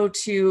also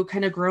to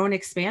kind of grow and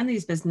expand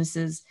these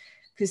businesses.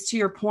 Because to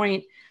your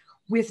point,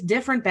 with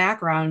different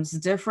backgrounds,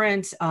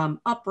 different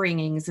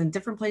upbringings, and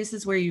different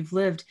places where you've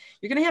lived,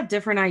 you're going to have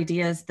different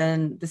ideas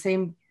than the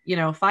same,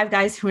 5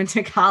 guys who went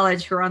to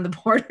college who are on the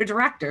board of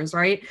directors,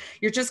 right?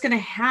 You're just going to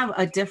have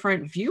a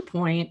different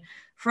viewpoint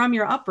from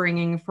your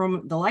upbringing,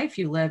 from the life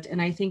you lived.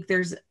 And I think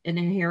there's an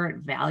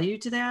inherent value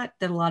to that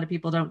a lot of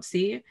people don't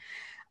see.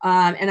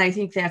 And I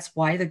think that's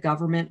why the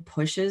government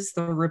pushes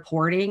the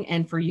reporting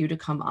and for you to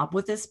come up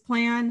with this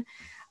plan.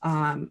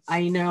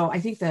 I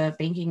think the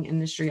banking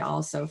industry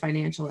also,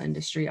 financial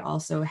industry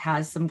also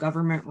has some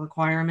government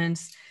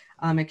requirements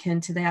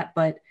akin to that,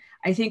 but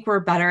I think we're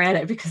better at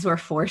it because we're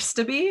forced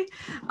to be,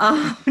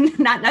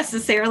 not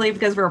necessarily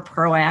because we're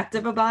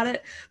proactive about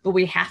it, but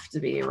we have to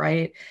be,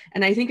 right?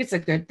 And I think it's a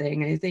good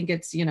thing. I think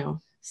it's,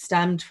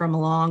 stemmed from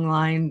a long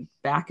line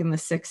back in the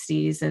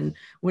 60s, and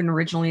when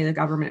originally the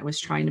government was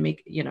trying to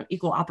make,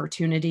 equal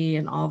opportunity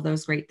and all of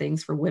those great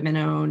things for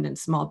women-owned and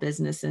small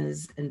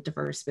businesses and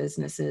diverse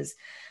businesses.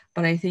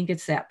 But I think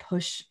it's that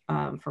push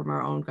from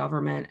our own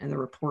government and the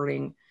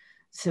reporting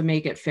to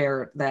make it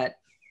fair that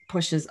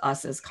pushes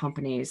us as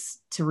companies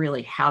to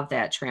really have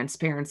that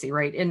transparency,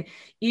 right? And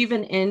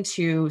even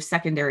into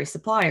secondary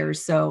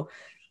suppliers. So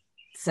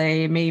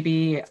say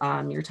maybe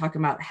you're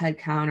talking about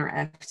headcount or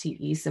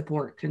FTE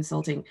support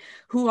consulting.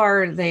 Who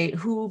are they?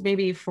 Who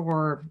maybe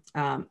for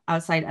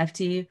outside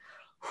FTE,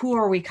 who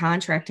are we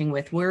contracting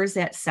with? Where is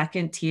that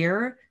second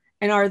tier?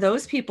 And are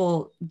those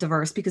people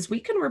diverse? Because we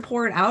can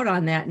report out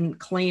on that and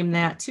claim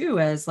that too,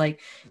 as like,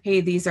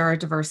 hey, these are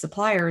diverse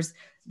suppliers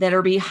that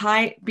are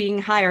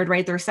being hired,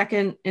 right? They're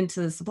second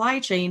into the supply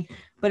chain,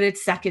 but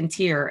it's second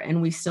tier,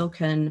 and we still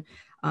can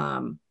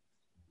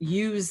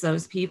use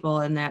those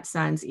people in that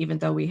sense, even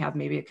though we have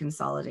maybe a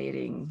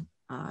consolidating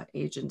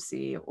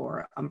agency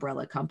or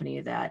umbrella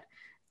company that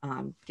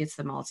gets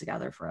them all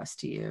together for us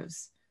to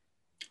use.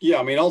 Yeah,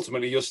 I mean,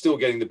 ultimately, you're still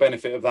getting the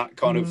benefit of that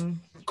kind of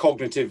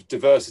cognitive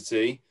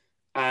diversity.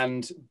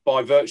 And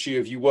by virtue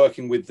of you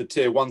working with the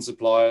tier one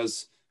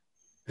suppliers,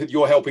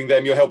 you're helping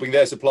them, you're helping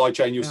their supply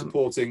chain, you're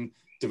supporting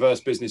diverse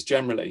business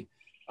generally.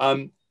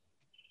 But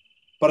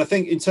I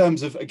think in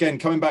terms of, again,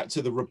 coming back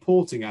to the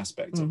reporting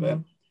aspect of it,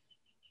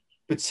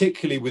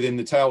 particularly within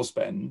the tail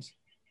spend,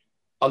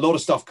 a lot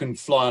of stuff can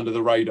fly under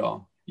the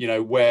radar, you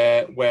know,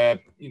 where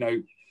you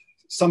know,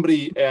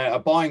 somebody, a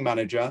buying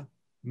manager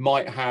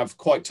might have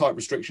quite tight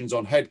restrictions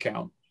on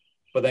headcount,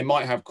 but they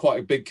might have quite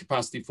a big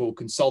capacity for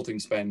consulting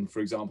spend, for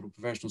example,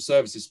 professional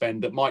services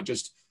spend that might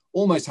just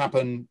almost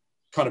happen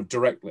kind of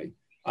directly.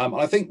 And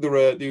I think there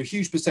are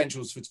huge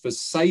potentials for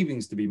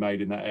savings to be made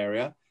in that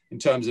area in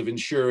terms of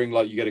ensuring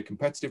like you get a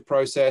competitive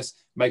process,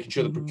 making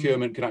sure that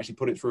procurement can actually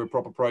put it through a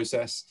proper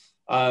process.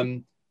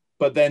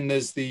 But then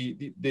there's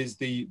the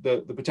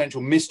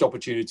potential missed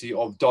opportunity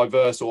of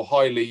diverse or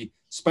highly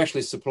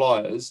specialist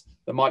suppliers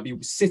that might be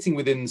sitting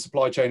within the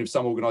supply chain of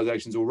some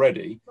organizations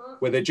already,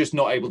 where they're just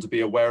not able to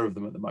be aware of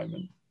them at the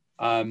moment.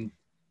 And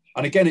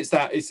again,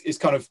 it's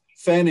kind of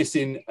fairness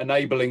in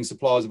enabling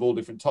suppliers of all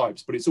different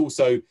types, but it's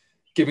also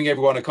giving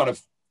everyone a kind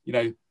of, you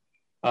know,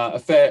 a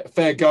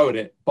fair go at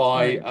it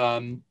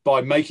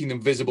by making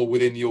them visible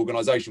within the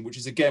organization, which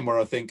is again where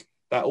I think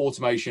that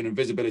automation and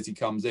visibility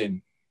comes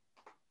in.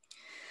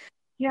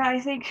 Yeah,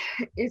 I think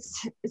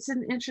it's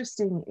an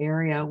interesting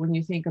area when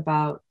you think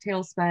about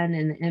tail spend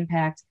and the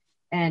impact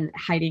and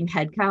hiding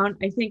headcount.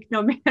 I think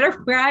no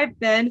matter where I've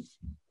been,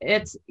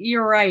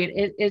 you're right.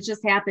 It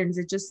just happens.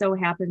 It just so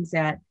happens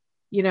that,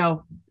 you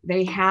know,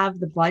 they have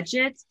the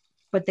budget,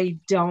 but they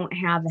don't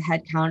have the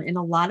headcount. And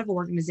a lot of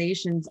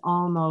organizations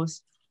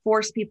almost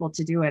force people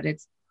to do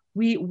it.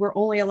 We're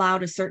only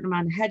allowed a certain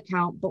amount of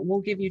headcount, but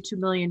we'll give you $2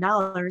 million.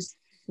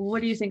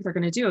 What do you think they're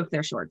going to do if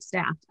they're short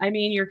staffed? I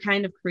mean, you're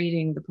kind of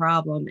creating the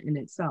problem in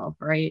itself,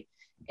 right?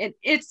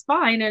 It's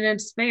fine and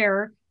it's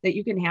fair that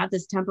you can have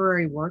this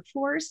temporary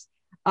workforce.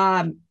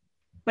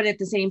 But at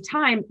the same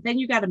time, then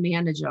you got to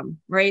manage them,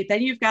 right?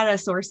 Then you've got a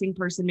sourcing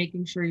person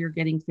making sure you're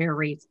getting fair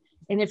rates.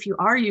 And if you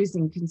are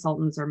using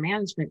consultants or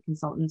management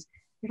consultants,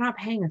 you're not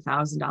paying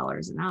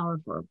 $1,000 an hour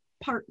for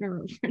a partner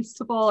or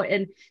principal.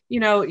 And, you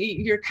know,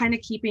 you're kind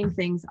of keeping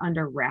things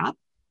under wrap,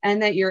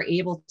 and that you're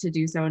able to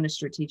do so in a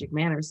strategic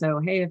manner. So,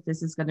 hey, if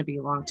this is going to be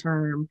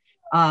long-term,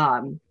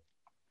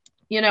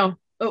 you know,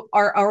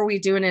 are we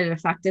doing it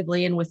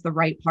effectively and with the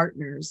right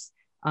partners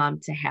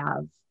to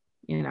have,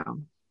 you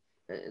know,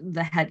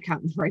 the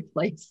headcount in the right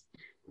place?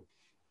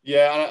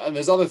 Yeah, and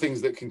there's other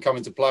things that can come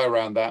into play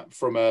around that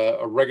from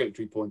a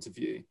regulatory point of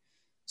view.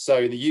 So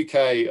in the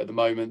UK at the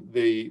moment,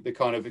 the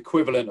kind of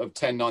equivalent of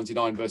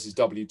 1099 versus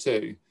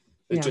W2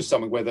 is just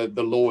something where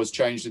the law has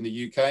changed in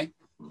the UK.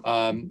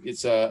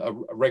 It's a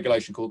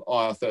regulation called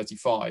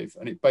IR35,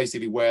 and it's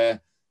basically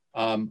where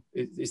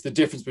it's the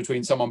difference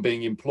between someone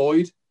being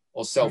employed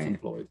or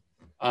self-employed.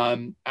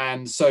 Right.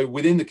 And so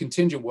within the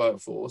contingent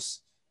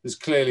workforce, there's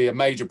clearly a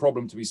major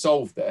problem to be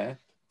solved there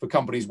for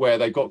companies where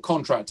they've got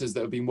contractors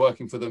that have been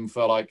working for them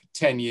for like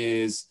 10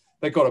 years.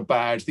 They've got a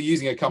badge, they're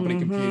using a company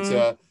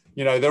computer.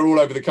 You know, they're all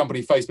over the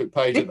company Facebook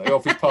page at the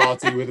office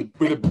party with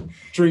a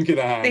drink in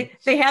their hand.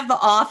 They have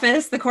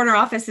the corner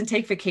office, and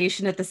take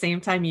vacation at the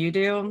same time you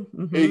do.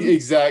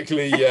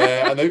 Exactly,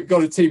 yeah. And they've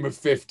got a team of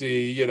 50,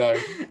 you know.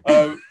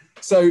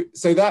 So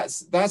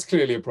that's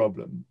clearly a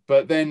problem.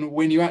 But then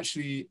when you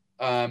actually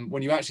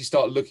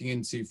start looking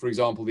into, for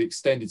example, the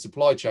extended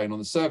supply chain on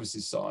the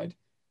services side,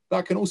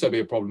 that can also be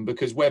a problem,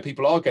 because where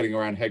people are getting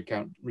around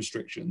headcount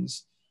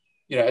restrictions,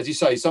 you know, as you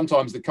say,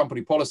 sometimes the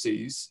company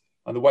policies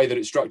and the way that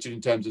it's structured in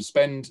terms of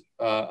spend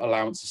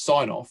allowance to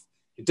sign off,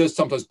 it does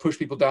sometimes push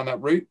people down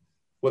that route.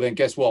 Well, then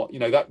guess what? You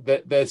know,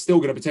 that they're still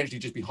going to potentially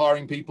just be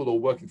hiring people or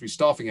working through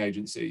staffing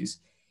agencies,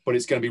 but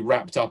it's going to be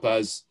wrapped up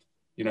as,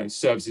 you know,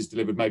 services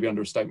delivered maybe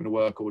under a statement of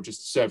work or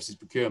just services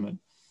procurement.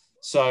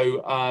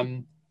 So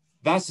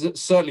that's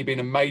certainly been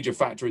a major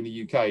factor in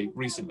the UK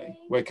recently,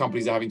 where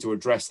companies are having to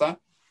address that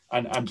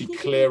and be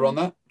clear on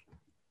that.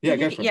 Yeah,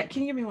 go for it. Yeah,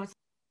 can you give me one?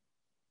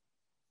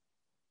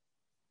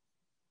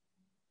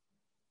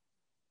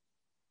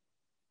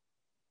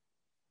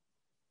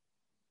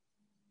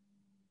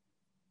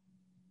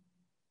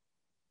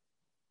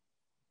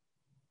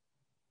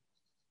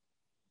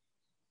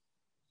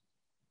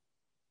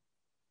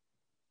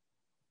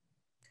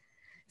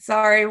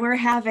 Sorry, we're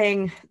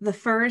having the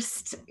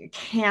first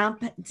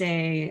camp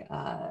day,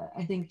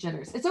 I think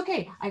jitters. It's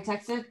okay. I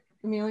texted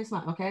Amelia's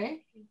mom,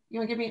 okay? You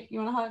want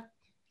a hug?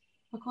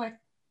 Real quick.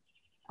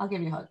 I'll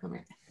give you a hug. Come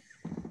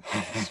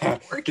here.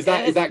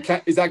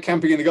 Is that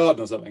camping in the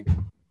garden or something?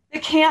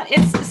 camp,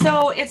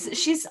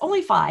 she's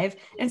only 5.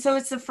 And so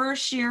it's the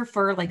first year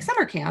for like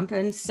summer camp.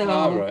 And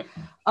so, right.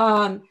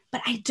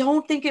 But I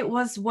don't think it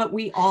was what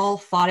we all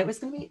thought it was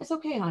going to be. It's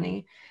okay,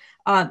 honey.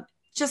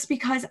 Just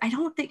because I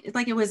don't think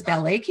like it was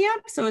ballet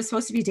camp. So it was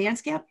supposed to be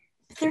dance camp.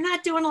 But they're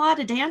not doing a lot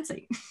of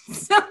dancing.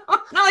 So I'm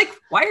like,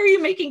 why are you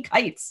making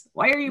kites?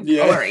 Why are you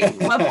coloring?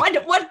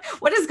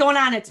 What is going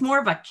on? It's more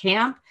of a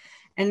camp.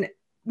 And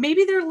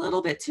maybe they're a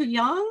little bit too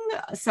young.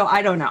 So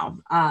I don't know.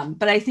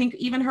 But I think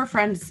even her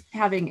friends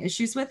having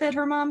issues with it,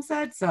 her mom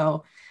said.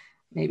 So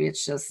maybe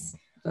it's just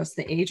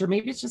the age, or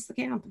maybe it's just the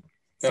camp.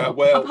 So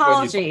well,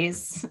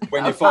 apologies.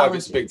 When you're 5,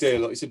 it's a big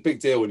deal. It's a big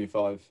deal when you're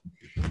 5.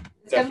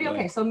 It's going to be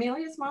okay. So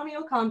Amelia's mommy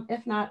will come.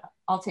 If not,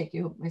 I'll take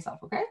you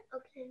myself. Okay?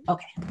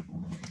 Okay.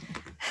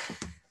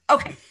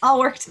 All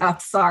worked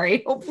out.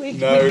 Sorry. Hopefully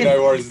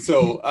no worries at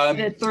all.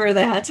 Get through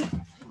that.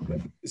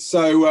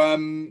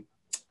 So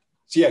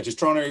yeah, just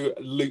trying to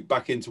loop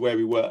back into where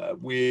we were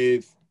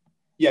with,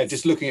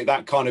 just looking at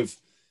that kind of,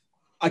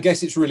 I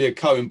guess it's really a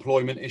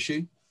co-employment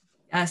issue.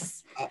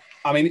 Yes.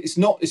 I mean, it's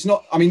not,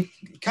 I mean,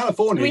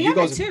 California, you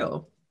guys have it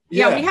too.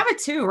 Yeah, we have it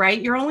too, right?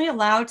 You're only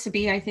allowed to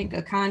be, I think,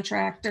 a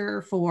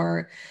contractor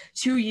for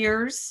 2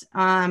 years.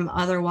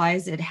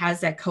 Otherwise, it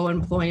has that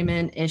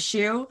co-employment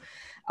issue.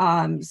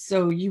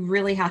 So you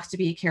really have to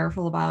be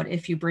careful about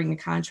if you bring the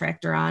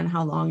contractor on,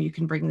 how long you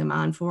can bring them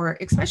on for,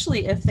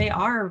 especially if they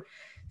are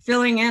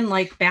filling in,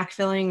 like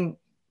backfilling,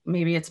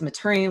 maybe it's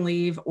maternity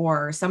leave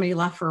or somebody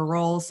left for a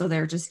role. So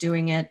they're just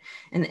doing it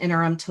in the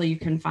interim till you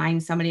can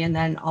find somebody. And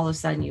then all of a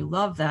sudden you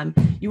love them.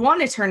 You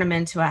want to turn them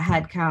into a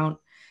head count.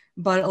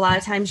 But a lot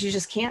of times you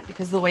just can't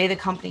because of the way the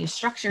company is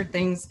structured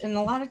things. And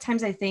a lot of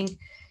times I think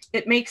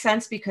it makes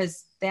sense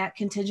because that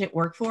contingent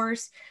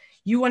workforce,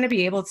 you want to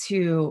be able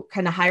to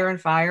kind of hire and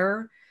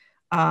fire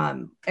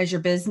as your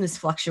business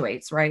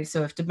fluctuates, right?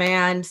 So if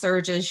demand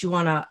surges, you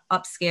want to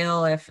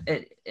upscale. If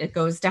it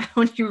goes down,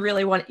 you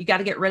got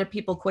to get rid of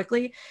people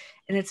quickly.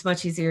 And it's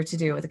much easier to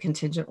do with a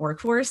contingent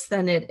workforce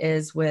than it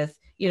is with,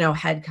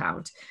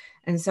 headcount.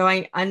 And so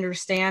I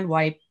understand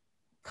why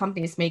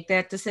companies make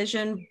that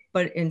decision,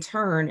 but in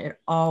turn, it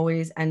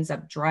always ends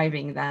up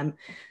driving them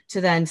to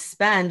then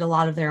spend a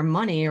lot of their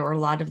money or a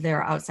lot of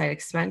their outside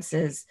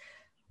expenses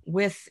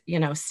with,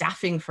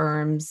 staffing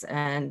firms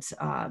and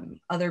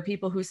other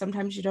people who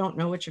sometimes you don't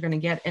know what you're going to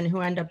get and who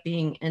end up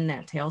being in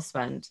that tail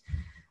spend,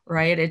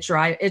 right?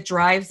 It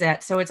drives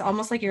that. So it's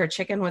almost like you're a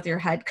chicken with your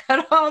head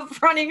cut off,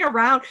 running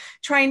around,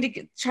 trying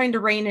to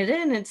rein it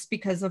in. It's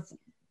because of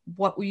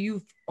what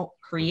you've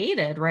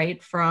created,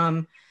 right?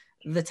 From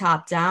the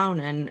top down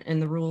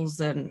and the rules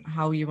and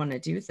how you want to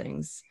do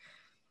things.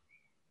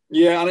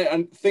 Yeah,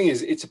 and the thing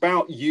is, it's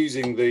about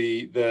using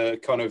the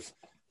kind of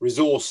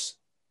resource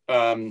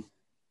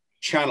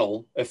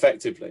channel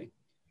effectively.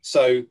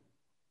 So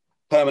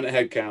permanent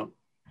headcount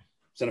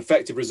is an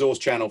effective resource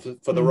channel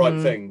for the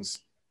right things.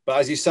 But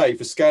as you say,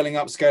 for scaling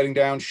up, scaling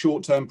down,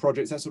 short-term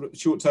projects, that sort of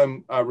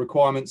short-term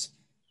requirements,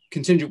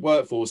 contingent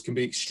workforce can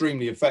be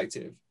extremely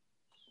effective.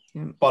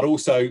 Yeah. But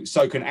also,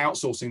 so can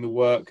outsourcing the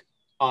work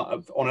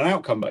on an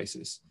outcome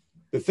basis.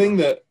 The thing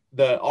that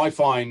I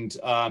find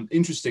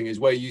interesting is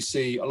where you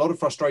see a lot of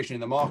frustration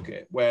in the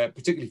market, where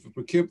particularly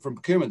from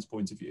procurement's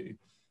point of view,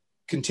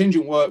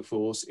 contingent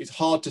workforce, it's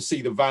hard to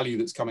see the value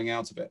that's coming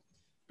out of it.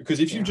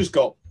 Because if you've just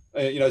got,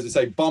 as I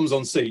say, bums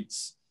on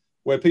seats,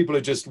 where people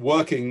are just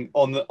working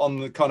on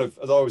the kind of,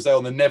 as I always say,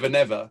 on the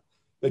never,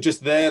 they're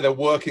just there, they're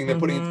working, they're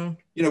putting,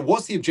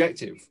 what's the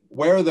objective?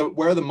 Where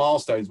are the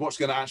milestones? What's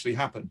going to actually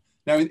happen?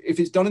 Now, if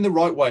it's done in the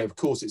right way, of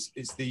course,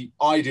 it's the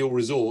ideal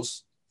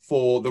resource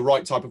for the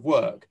right type of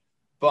work.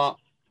 But,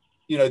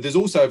 there's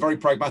also a very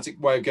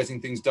pragmatic way of getting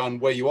things done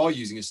where you are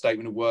using a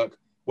statement of work,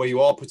 where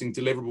you are putting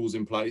deliverables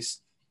in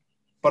place.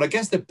 But I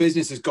guess the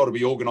business has got to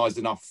be organized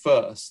enough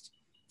first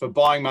for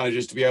buying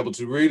managers to be able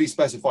to really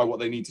specify what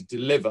they need to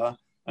deliver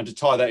and to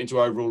tie that into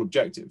overall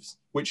objectives,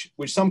 which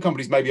some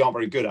companies maybe aren't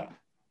very good at.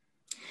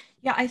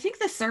 Yeah, I think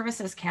the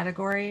services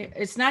category,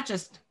 it's not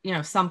just,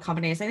 some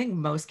companies, I think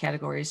most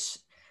categories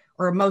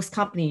or most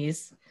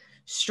companies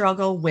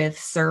struggle with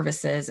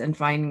services and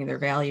finding their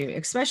value,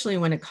 especially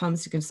when it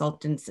comes to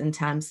consultants and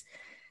temps.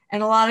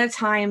 And a lot of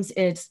times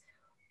it's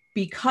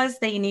because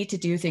they need to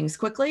do things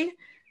quickly.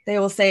 They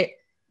will say,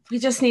 we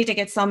just need to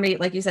get somebody,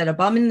 like you said, a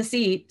bum in the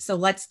seat. So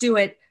let's do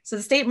it. So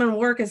the statement of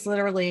work is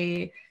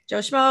literally Joe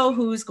Schmo,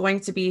 who's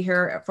going to be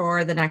here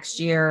for the next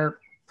year,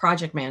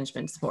 project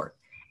management support.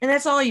 And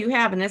that's all you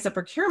have. And as a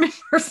procurement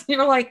person,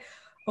 you're like,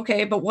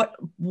 okay, but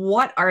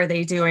what are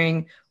they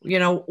doing?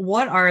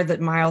 What are the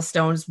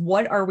milestones?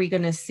 What are we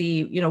going to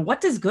see?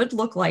 What does good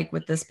look like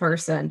with this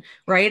person,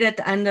 right? At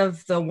the end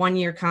of the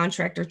 1-year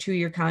contract or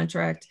 2-year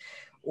contract,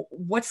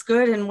 what's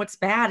good and what's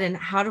bad? And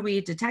how do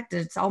we detect it?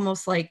 It's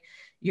almost like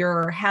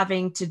you're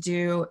having to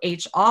do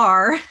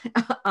HR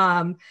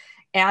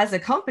as a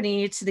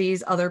company to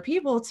these other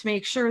people to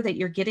make sure that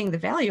you're getting the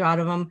value out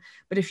of them.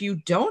 But if you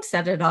don't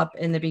set it up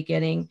in the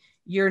beginning,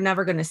 you're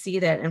never going to see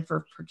that. And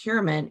for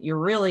procurement, you're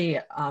really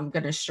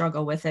going to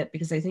struggle with it,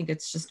 because I think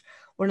it's just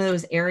one of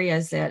those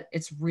areas that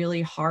it's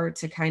really hard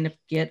to kind of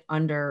get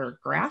under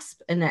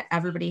grasp, and that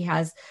everybody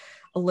has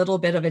a little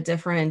bit of a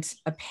different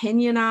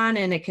opinion on,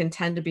 and it can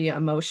tend to be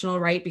emotional,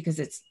 right? Because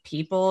it's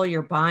people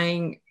you're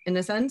buying, in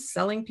a sense,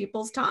 selling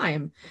people's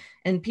time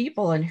and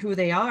people and who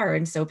they are.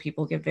 And so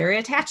people get very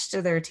attached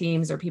to their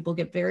teams, or people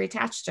get very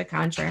attached to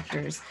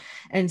contractors.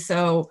 And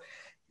so,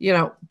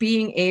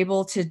 being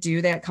able to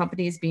do that,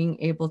 companies being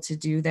able to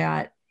do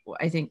that,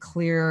 I think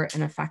clear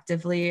and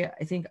effectively,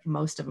 I think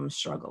most of them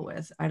struggle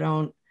with. I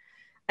don't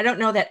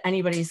know that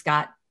anybody's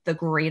got the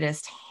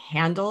greatest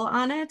handle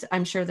on it.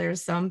 I'm sure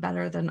there's some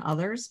better than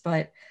others,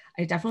 but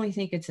I definitely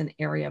think it's an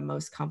area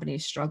most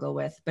companies struggle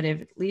with. But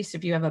at least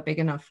if you have a big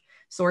enough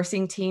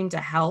sourcing team to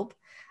help,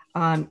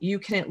 you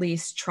can at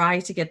least try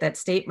to get that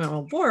statement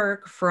of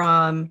work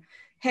from,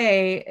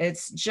 hey,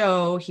 it's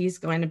Joe, he's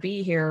going to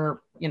be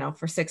here,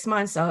 for 6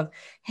 months, of,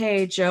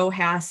 hey, Joe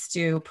has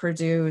to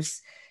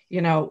produce,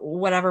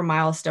 whatever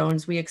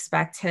milestones. We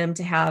expect him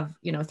to have,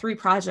 3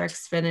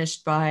 projects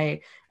finished by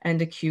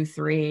end of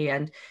Q3,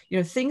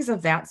 and, things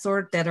of that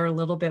sort that are a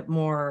little bit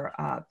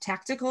more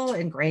tactical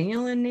and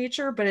granular in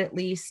nature, but at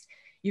least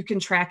you can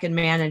track and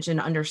manage and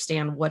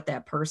understand what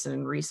that person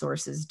and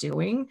resource is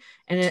doing.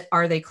 And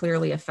are they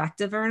clearly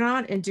effective or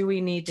not? And do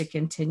we need to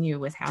continue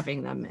with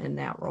having them in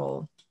that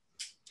role?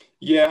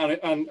 Yeah,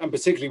 and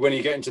particularly when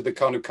you get into the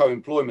kind of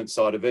co-employment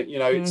side of it,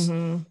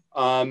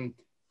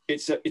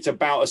 it's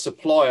about a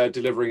supplier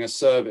delivering a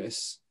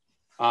service,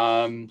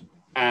 and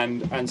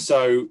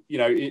so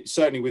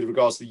certainly with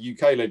regards to the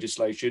UK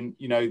legislation,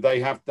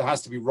 there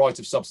has to be right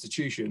of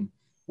substitution,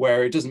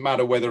 where it doesn't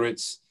matter whether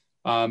it's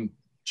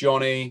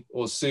Johnny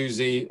or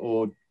Susie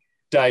or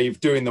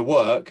Dave doing the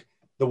work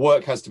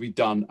has to be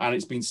done, and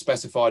it's been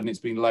specified and it's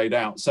been laid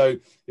out. So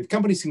if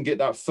companies can get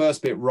that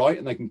first bit right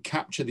and they can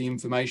capture the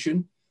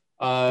information.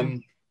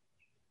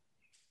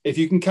 If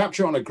you can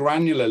capture on a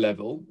granular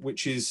level,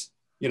 which is,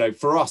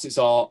 for us, it's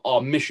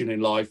our mission in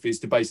life, is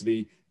to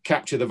basically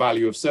capture the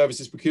value of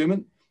services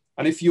procurement.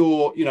 And if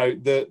you're,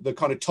 the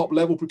kind of top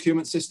level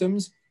procurement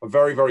systems are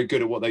very, very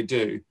good at what they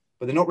do,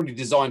 but they're not really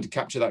designed to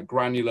capture that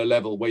granular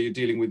level where you're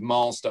dealing with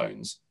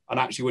milestones. And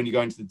actually, when you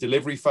go into the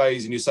delivery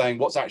phase and you're saying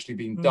what's actually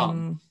being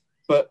done,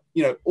 but,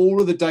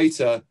 all of the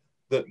data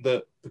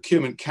that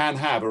procurement can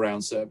have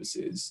around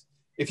services,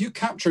 if you're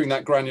capturing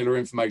that granular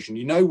information,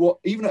 what,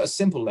 even at a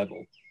simple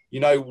level,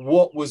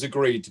 what was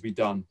agreed to be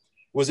done.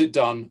 Was it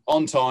done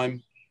on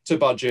time, to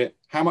budget?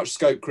 How much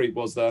scope creep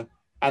was there?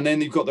 And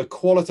then you've got the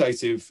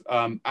qualitative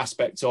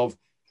aspects of,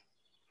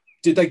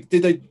 did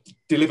they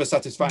deliver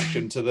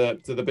satisfaction to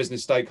the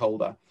business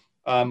stakeholder?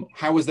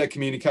 How was their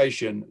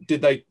communication?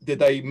 Did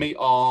they meet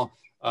our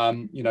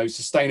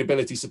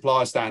sustainability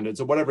supplier standards,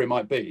 or whatever it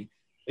might be?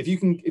 If you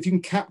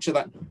can capture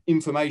that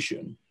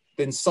information,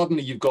 then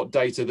suddenly you've got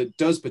data that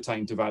does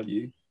pertain to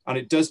value, and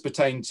it does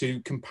pertain to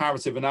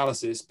comparative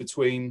analysis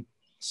between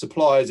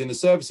suppliers in the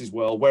services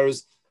world.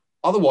 Whereas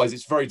otherwise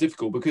it's very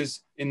difficult,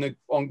 because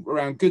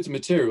around goods and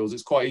materials,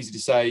 it's quite easy to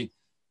say,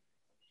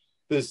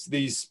 there's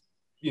these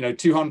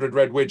 200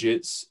 red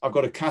widgets, I've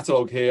got a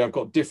catalog here, I've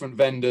got different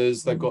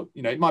vendors, they've got,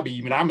 it might be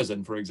even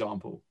Amazon, for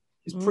example.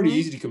 It's pretty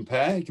easy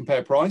to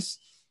compare price.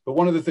 But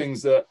one of the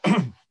things that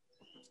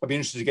I'd be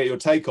interested to get your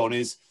take on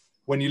is,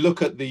 when you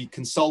look at the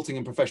consulting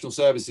and professional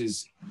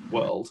services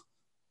world,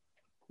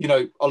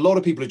 a lot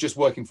of people are just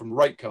working from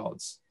rate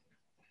cards,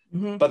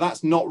 but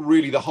that's not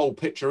really the whole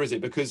picture, is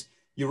it? Because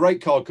your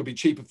rate card could be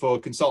cheaper for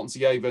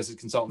consultancy A versus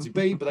consultancy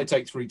B, but they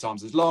take 3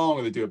 times as long,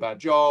 and they do a bad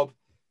job.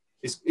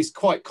 It's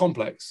quite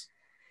complex.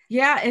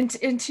 Yeah,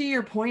 and to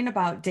your point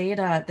about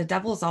data, the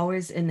devil's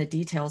always in the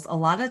details. A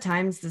lot of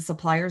times the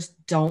suppliers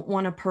don't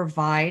want to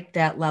provide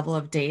that level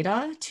of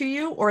data to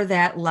you, or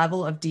that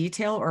level of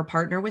detail, or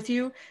partner with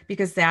you,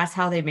 because that's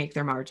how they make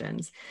their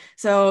margins.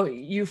 So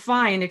you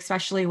find,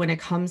 especially when it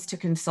comes to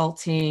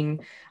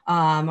consulting,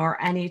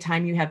 or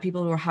anytime you have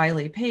people who are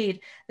highly paid,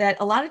 that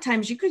a lot of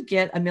times you could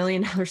get $1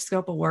 million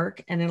scope of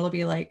work, and it'll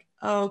be like,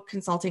 oh,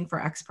 consulting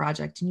for X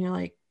project. And you're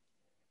like,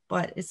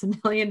 but it's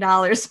 $1 million.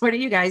 What are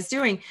you guys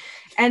doing?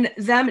 And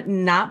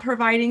them not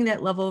providing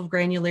that level of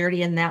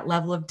granularity and that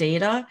level of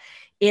data,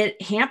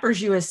 it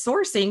hampers you as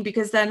sourcing,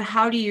 because then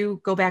how do you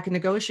go back and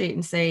negotiate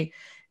and say,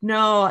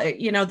 no,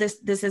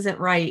 this isn't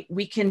right.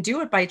 We can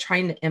do it by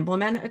trying to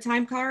implement a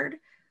time card.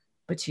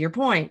 But to your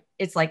point,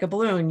 it's like a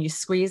balloon. You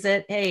squeeze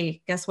it.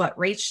 Hey, guess what?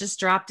 Rates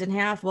just dropped in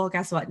half. Well,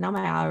 guess what? Now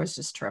my hours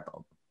just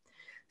tripled.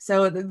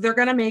 So they're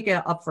going to make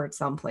it up for it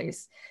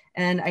someplace.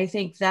 And I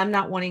think them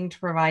not wanting to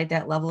provide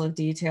that level of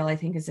detail, I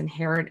think, is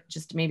inherent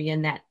just maybe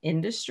in that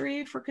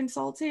industry for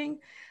consulting,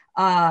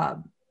 that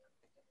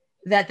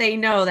they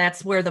know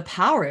that's where the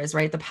power is,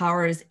 right? The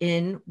power is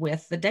in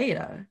with the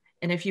data.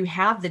 And if you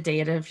have the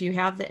data, if you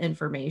have the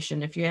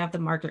information, if you have the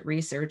market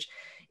research,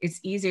 it's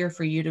easier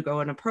for you to go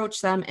and approach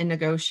them and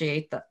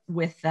negotiate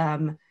with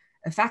them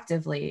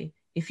effectively.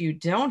 If you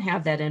don't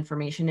have that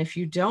information, if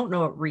you don't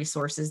know what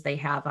resources they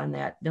have on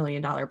that $1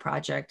 million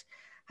project,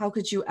 how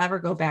could you ever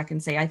go back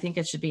and say, I think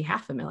it should be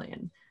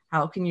 $500,000?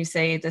 How can you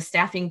say the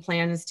staffing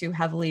plan is too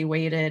heavily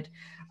weighted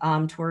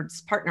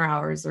towards partner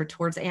hours or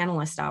towards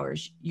analyst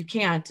hours? You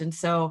can't. And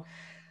so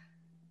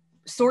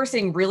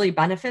sourcing really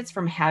benefits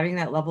from having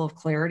that level of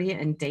clarity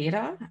and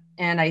data.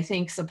 And I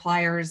think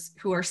suppliers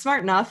who are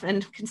smart enough,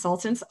 and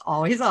consultants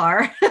always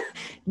are,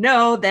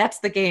 know that's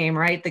the game,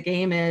 right? The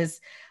game is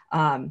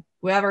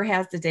whoever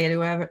has the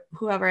data,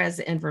 whoever has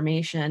the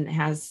information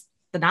has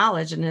the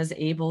knowledge and is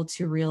able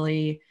to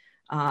really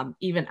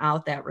even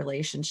out that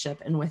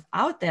relationship. And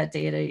without that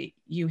data,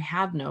 you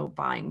have no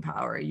buying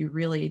power. You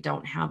really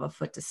don't have a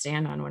foot to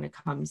stand on when it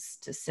comes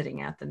to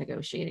sitting at the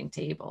negotiating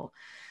table.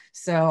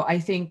 So I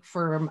think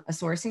from a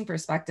sourcing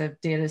perspective,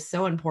 data is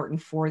so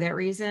important for that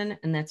reason.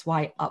 And that's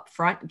why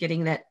upfront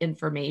getting that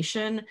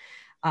information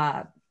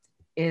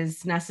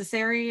is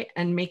necessary,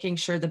 and making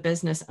sure the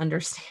business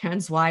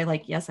understands why,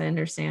 like, yes, I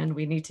understand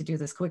we need to do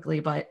this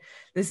quickly, but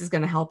this is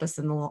going to help us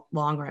in the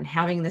long run.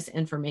 Having this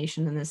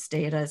information and this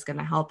data is going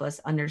to help us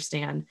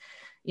understand,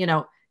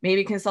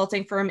 maybe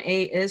consulting firm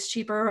A is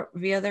cheaper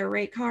via their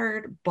rate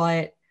card,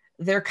 but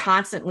they're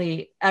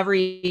constantly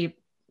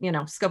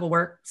scope of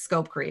work,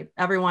 scope creep.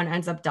 Everyone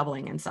ends up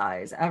doubling in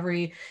size.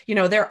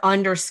 They're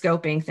under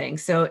scoping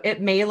things. So it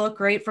may look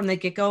great from the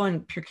get-go,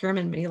 and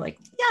procurement may be like,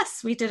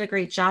 yes, we did a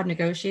great job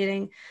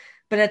negotiating.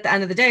 But at the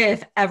end of the day,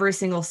 if every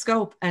single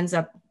scope ends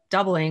up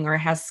doubling or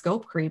has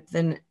scope creep,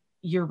 then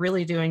you're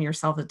really doing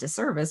yourself a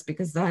disservice,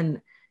 because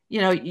then,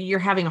 you're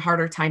having a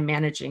harder time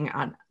managing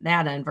on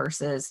that end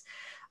versus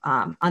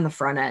on the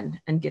front end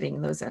and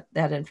getting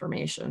that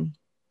information.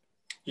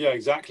 Yeah,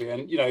 exactly.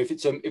 And, if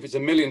it's a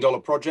 $1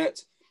 million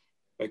project,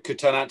 it could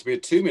turn out to be a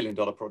 $2 million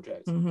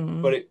project.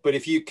 Mm-hmm. But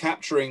if you're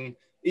capturing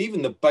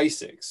even the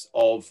basics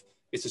of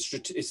it's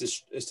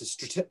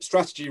a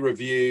strategy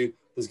review,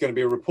 there's going to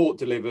be a report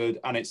delivered,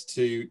 and it's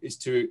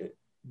to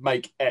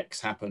make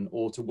X happen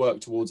or to work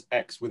towards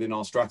X within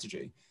our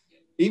strategy.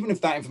 Even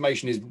if that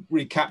information is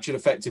recaptured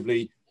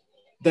effectively,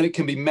 then it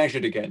can be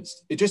measured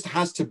against. It just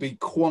has to be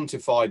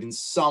quantified in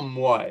some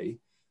way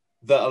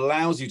that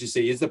allows you to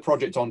see, is the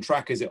project on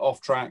track? Is it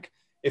off track?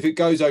 If it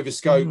goes over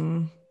scope,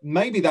 mm-hmm.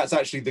 maybe that's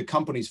actually the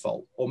company's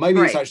fault, or maybe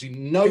it's actually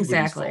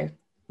nobody's fault.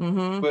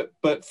 Mm-hmm.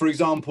 But for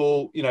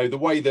example, the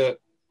way that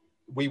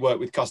we work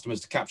with customers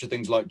to capture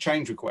things like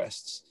change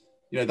requests,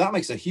 that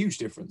makes a huge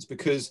difference,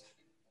 because,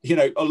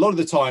 a lot of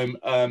the time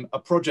a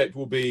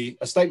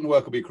statement of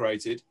work will be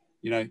created.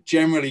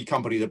 Generally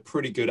companies are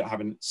pretty good at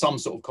having some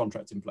sort of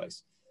contract in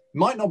place. It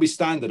might not be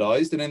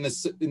standardized, and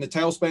in the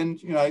tail spend,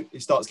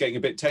 it starts getting a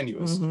bit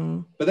tenuous.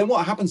 Mm-hmm. But then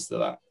what happens to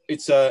that?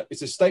 It's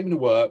a statement of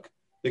work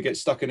that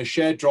gets stuck in a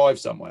shared drive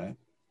somewhere,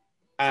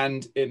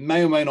 and it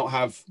may or may not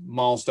have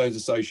milestones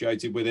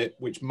associated with it,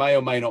 which may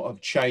or may not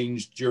have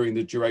changed during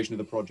the duration of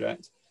the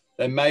project.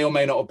 They may or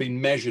may not have been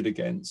measured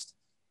against.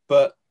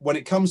 But when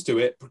it comes to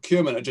it,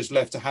 procurement are just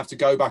left to have to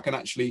go back and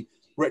actually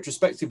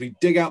retrospectively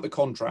dig out the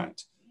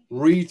contract,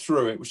 read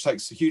through it, which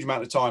takes a huge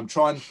amount of time,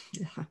 try and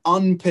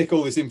unpick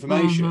all this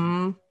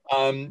information.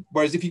 Mm-hmm.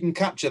 Whereas if you can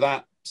capture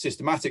that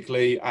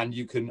systematically and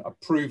you can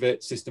approve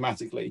it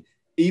systematically,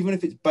 even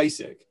if it's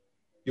basic,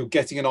 you're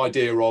getting an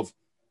idea of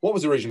what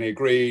was originally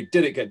agreed.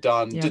 Did it get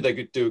done? Yeah. Did they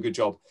do a good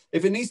job?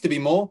 If it needs to be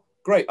more,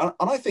 great. And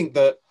I think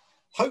that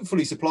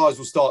hopefully suppliers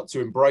will start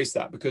to embrace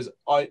that, because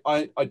I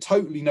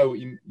totally know what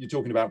you're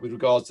talking about with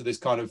regards to this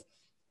kind of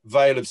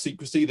veil of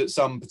secrecy that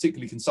some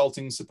particularly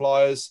consulting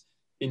suppliers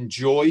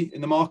enjoy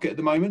in the market at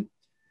the moment.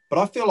 But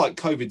I feel like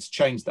COVID's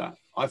changed that.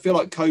 I feel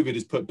like COVID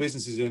has put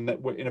businesses in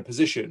a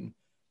position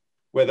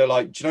where they're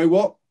like, do you know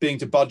what? Being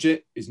to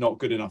budget is not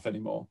good enough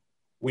anymore.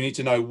 We need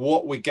to know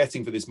what we're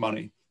getting for this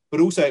money. But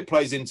also it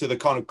plays into the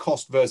kind of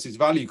cost versus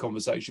value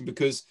conversation,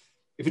 because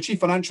if a chief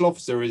financial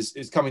officer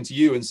is coming to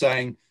you and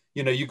saying,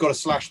 you've got to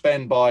slash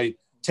spend by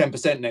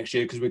 10% next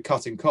year because we're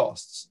cutting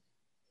costs,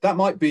 that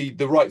might be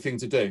the right thing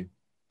to do.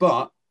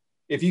 But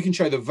if you can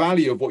show the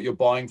value of what you're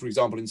buying, for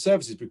example, in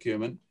services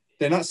procurement,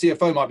 then that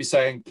CFO might be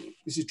saying,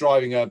 this is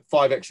driving a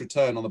 5x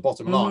return on the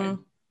bottom line.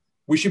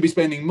 We should be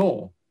spending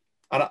more.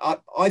 And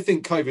I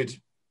think COVID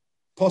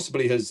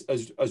possibly has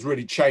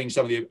really changed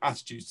some of the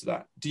attitudes to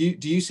that. Do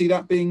you see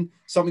that being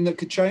something that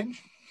could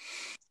change?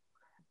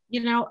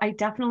 I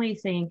definitely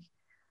think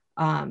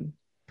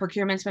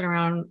procurement's been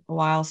around a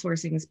while,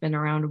 sourcing has been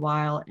around a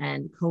while,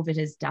 and COVID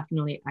has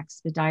definitely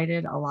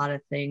expedited a lot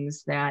of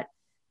things that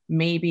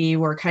maybe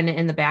were kind of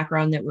in the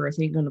background that we were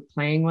thinking of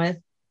playing with,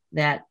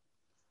 that,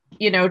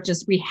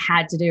 just we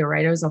had to do,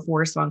 right? It was a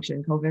force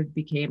function. COVID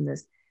became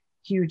this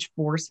huge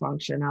force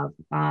function of,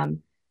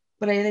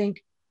 but I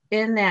think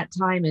in that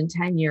time and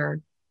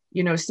tenure,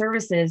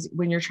 services,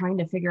 when you're trying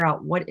to figure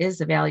out what is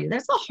the value,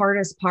 that's the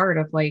hardest part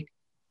of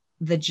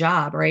the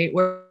job, right?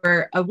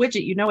 Where a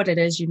widget, what it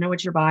is,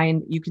 what you're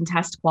buying, you can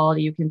test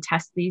quality, you can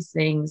test these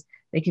things,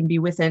 they can be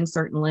within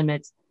certain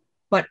limits,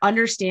 but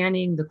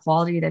understanding the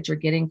quality that you're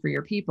getting for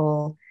your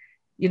people,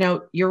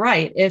 you're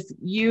right. If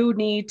you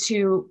need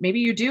to, maybe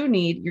you do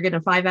need, you're getting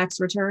a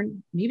 5x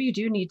return, maybe you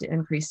do need to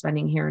increase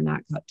spending here and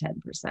not cut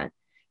 10%.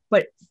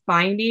 But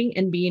finding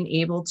and being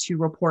able to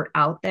report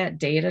out that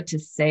data to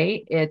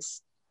say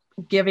it's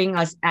giving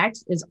us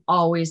X is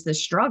always the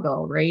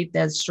struggle, right?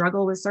 The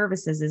struggle with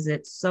services is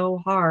it's so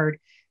hard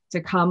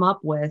to come up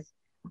with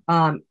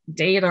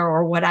data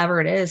or whatever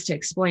it is to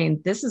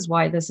explain this is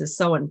why this is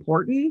so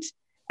important.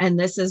 And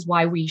this is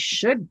why we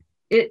should,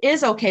 it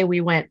is okay.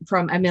 We went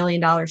from $1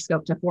 million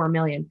scope to 4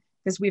 million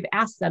because we've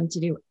asked them to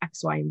do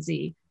X, Y, and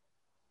Z.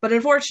 But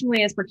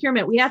unfortunately, as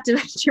procurement, we have to,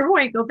 to your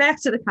point, go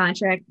back to the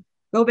contract,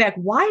 go back.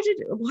 Why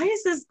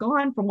is this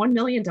gone from 1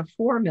 million to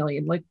 4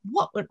 million? Like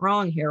what went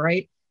wrong here,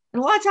 right?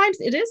 And a lot of times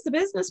it is the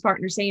business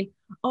partner saying,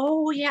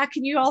 oh yeah,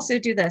 can you also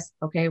do this?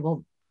 Okay,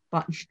 well,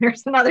 but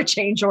there's another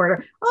change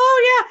order.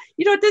 Oh yeah,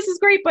 you know, this is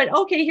great, but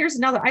okay, here's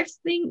another. I've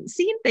seen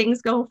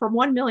things go from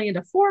 1 million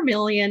to 4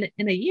 million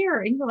in a year.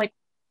 And you're like,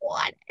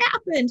 what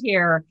happened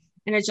here?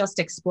 And it just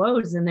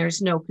explodes and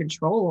there's no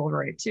control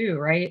over it too,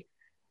 right?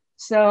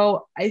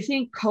 So I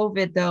think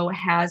COVID though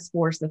has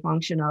forced the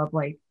function of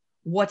like,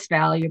 what's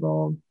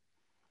valuable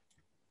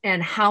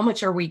and how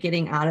much are we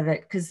getting out of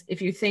it? Because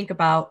if you think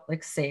about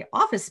like say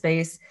office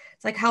space,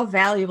 it's like how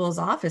valuable is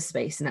office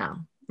space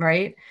now,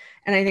 right?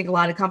 And I think a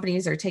lot of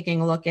companies are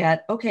taking a look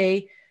at,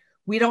 okay,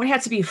 we don't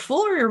have to be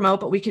fully remote,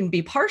 but we can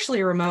be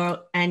partially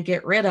remote and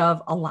get rid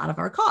of a lot of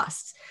our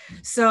costs.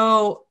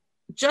 So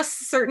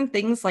just certain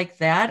things like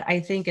that,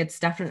 I think it's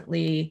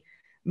definitely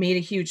made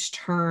a huge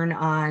turn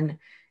on,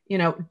 you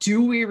know,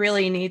 do we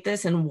really need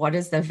this and what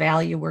is the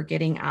value we're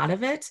getting out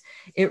of it?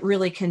 It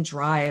really can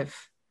drive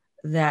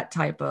that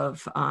type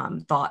of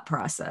thought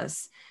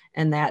process.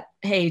 And that,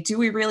 hey, do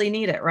we really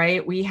need it,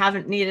 right? We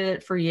haven't needed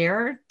it for a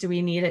year. Do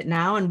we need it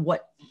now? And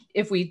what,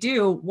 if we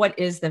do, what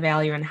is the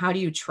value and how do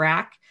you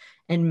track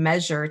and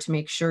measure to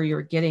make sure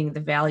you're getting the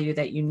value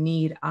that you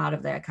need out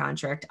of that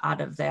contract,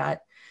 out of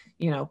that,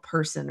 you know,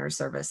 person or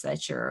service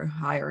that you're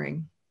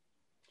hiring?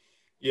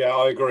 Yeah,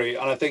 I agree.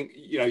 And I think,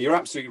 you know, you're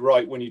absolutely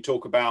right when you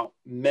talk about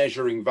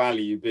measuring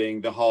value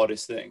being the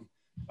hardest thing.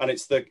 And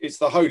it's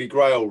the holy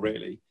grail,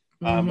 really.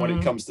 When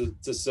it comes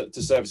to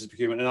services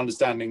procurement and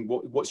understanding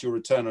what's your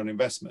return on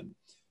investment.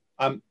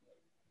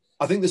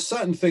 I think there's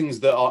certain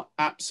things that are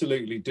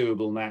absolutely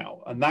doable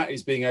now, and that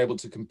is being able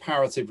to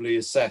comparatively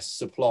assess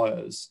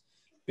suppliers.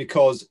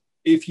 Because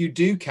if you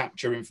do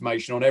capture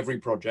information on every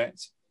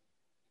project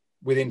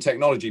within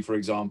technology, for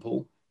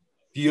example,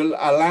 you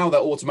allow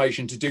that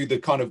automation to do the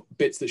kind of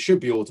bits that should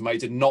be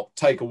automated, not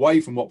take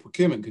away from what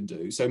procurement can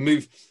do. So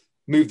move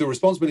the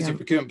responsibility of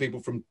procurement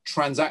people from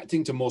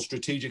transacting to more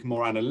strategic,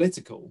 more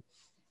analytical,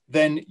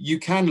 then you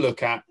can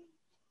look at,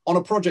 on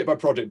a project by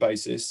project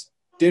basis,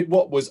 did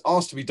what was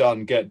asked to be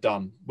done get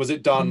done? Was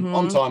it done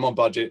on time, on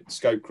budget,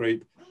 scope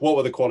creep? What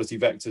were the quality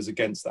vectors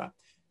against that?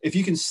 If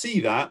you can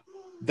see that,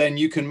 then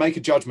you can make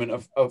a judgment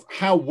of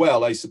how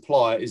well a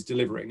supplier is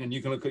delivering. And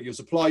you can look at your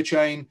supply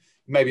chain,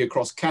 maybe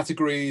across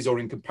categories or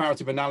in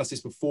comparative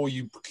analysis before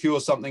you procure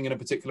something in a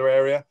particular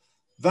area.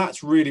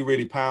 That's really,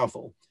 really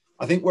powerful.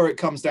 I think where it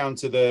comes down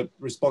to the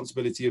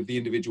responsibility of the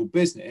individual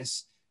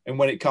business, and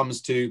when it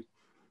comes to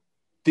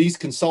these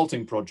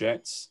consulting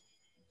projects,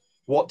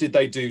 what did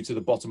they do to the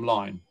bottom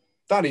line?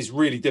 That is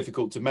really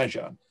difficult to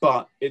measure.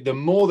 But the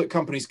more that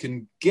companies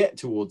can get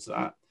towards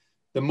that,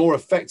 the more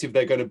effective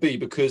they're going to be,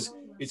 because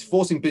it's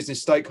forcing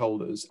business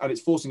stakeholders and it's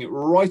forcing it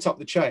right up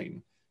the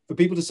chain for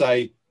people to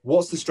say,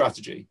 what's the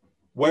strategy?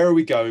 Where are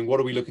we going?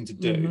 What are we looking to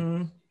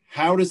do?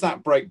 How does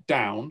that break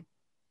down?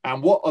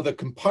 And what are the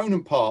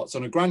component parts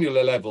on a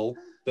granular level,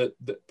 the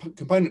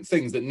component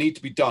things that need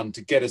to be done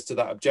to get us to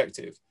that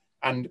objective?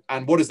 And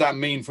what does that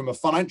mean from a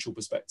financial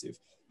perspective?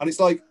 And it's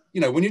like,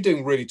 you know, when you're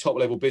doing really top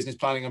level business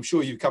planning, I'm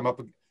sure you've come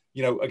up,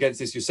 you know, against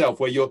this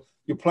yourself, where you're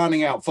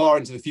planning out far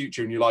into the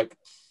future and you're like,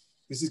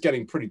 this is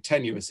getting pretty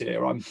tenuous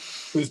here.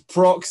 There's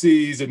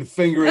proxies and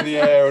finger in the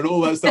air and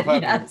all that stuff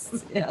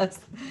happening. Yes.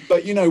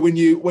 But you know, when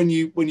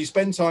you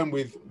spend time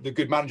with the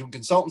good management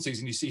consultancies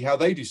and you see how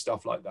they do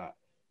stuff like that,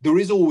 there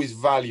is always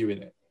value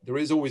in it. There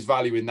is always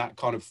value in that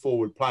kind of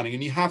forward planning,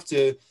 and you have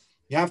to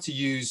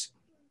use,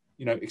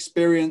 you know,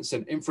 experience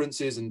and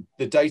inferences and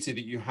the data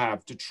that you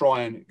have to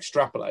try and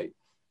extrapolate.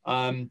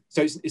 So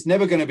it's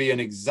never going to be an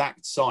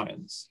exact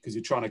science, because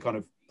you're trying to kind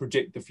of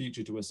predict the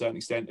future to a certain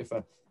extent. If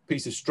a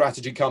piece of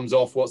strategy comes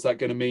off, what's that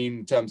going to mean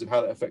in terms of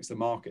how that affects the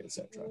market,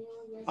 etc.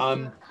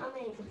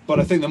 But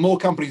I think the more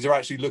companies are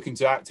actually looking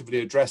to actively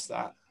address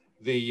that,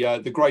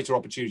 the greater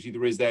opportunity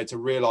there is there to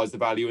realize the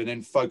value and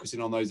then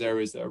focusing on those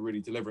areas that are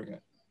really delivering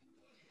it.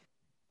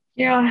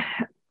 Yeah,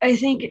 I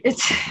think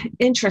it's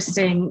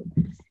interesting.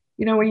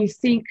 You know, when you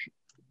think,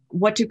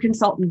 what do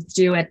consultants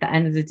do at the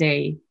end of the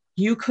day?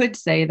 You could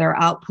say their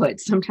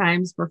output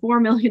sometimes for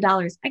 $4 million,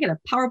 I get a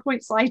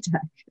PowerPoint slide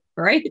deck,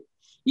 right?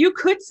 You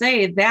could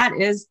say that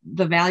is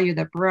the value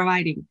they're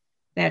providing.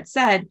 That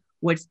said,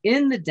 what's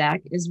in the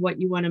deck is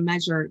what you want to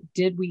measure.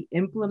 Did we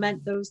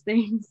implement those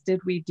things? Did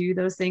we do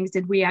those things?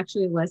 Did we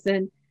actually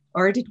listen?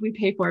 Or did we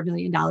pay $4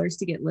 million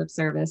to get lip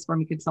service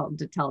from a consultant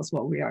to tell us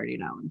what we already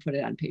know and put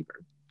it on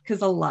paper?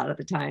 Because a lot of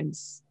the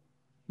times,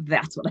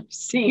 that's what I've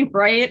seen,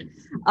 right?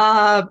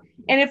 And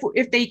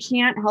if they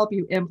can't help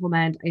you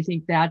implement, I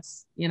think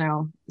that's, you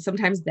know,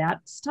 sometimes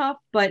that's tough.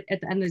 But at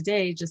the end of the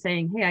day, just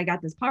saying, hey, I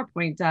got this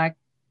PowerPoint deck,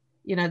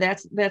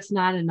 that's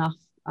not enough.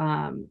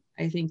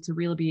 I think to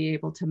really be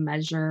able to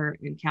measure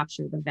and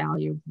capture the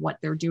value of what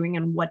they're doing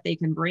and what they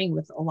can bring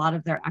with a lot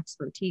of their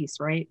expertise,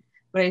 right?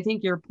 But I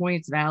think your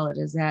point's valid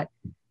is that,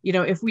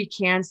 if we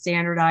can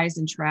standardize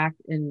and track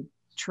and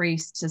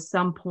trace to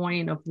some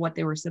point of what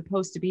they were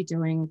supposed to be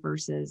doing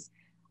versus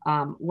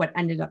what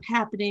ended up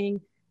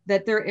happening,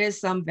 that there is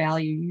some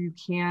value. You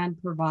can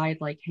provide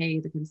like, hey,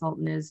 the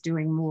consultant is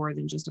doing more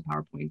than just a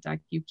PowerPoint deck.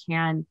 You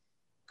can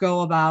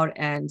go about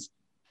and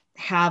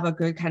have a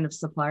good kind of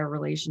supplier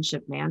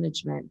relationship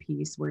management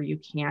piece where you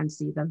can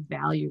see the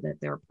value that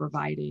they're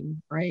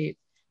providing, right?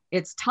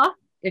 It's tough,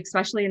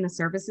 especially in the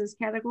services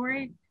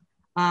category,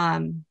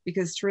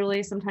 because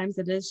truly sometimes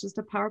it is just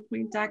a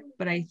PowerPoint deck.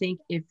 But I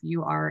think if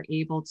you are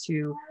able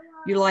to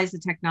utilize the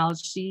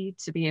technology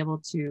to be able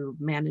to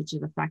manage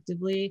it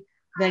effectively,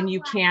 then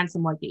you can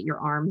somewhat get your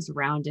arms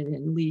around it and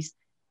at least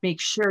make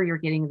sure you're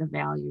getting the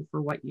value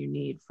for what you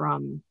need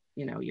from,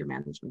 your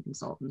management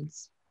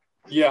consultants.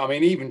 Yeah, I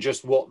mean, even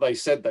just what they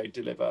said they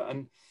deliver.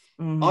 And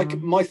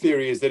my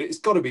theory is that it's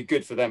got to be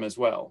good for them as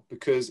well,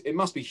 because it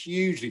must be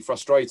hugely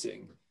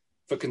frustrating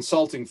for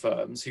consulting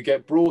firms who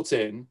get brought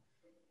in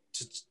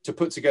to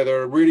put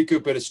together a really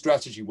good bit of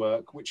strategy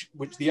work, which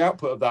the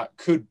output of that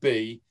could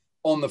be,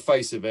 on the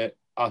face of it,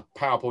 a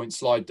PowerPoint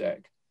slide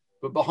deck.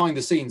 But behind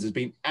the scenes, there's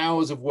been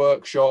hours of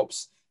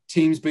workshops,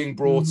 teams being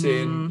brought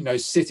in,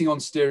 sitting on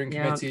steering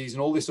committees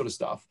and all this sort of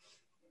stuff.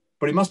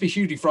 But it must be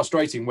hugely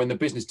frustrating when the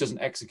business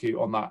doesn't execute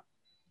on that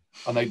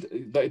and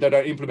they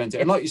don't implement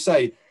it. And like you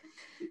say,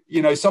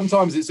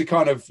 sometimes it's a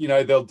kind of,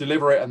 they'll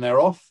deliver it and they're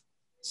off.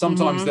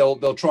 Sometimes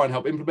they'll try and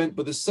help implement,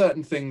 but there's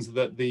certain things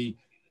that the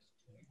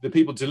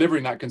people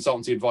delivering that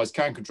consultancy advice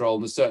can control,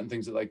 and there's certain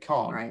things that they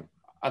can't. Right.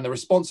 And the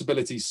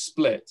responsibility's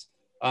split.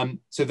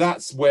 So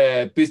that's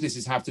where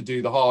businesses have to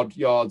do the hard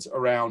yards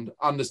around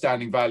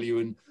understanding value.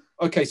 And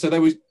okay,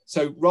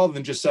 so rather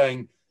than just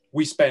saying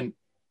we spent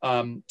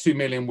 2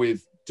 million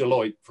with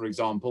Deloitte, for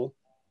example,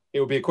 it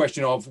would be a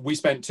question of, we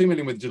spent 2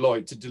 million with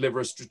Deloitte to deliver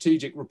a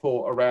strategic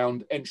report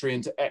around entry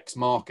into X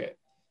market.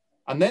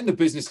 And then the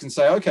business can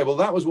say, okay, well,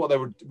 that was what they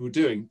were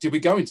doing. Did we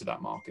go into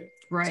that market?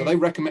 Right. So they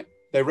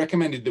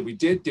recommended that we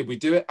did. Did we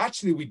do it?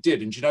 Actually, we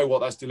did. And do you know what?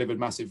 That's delivered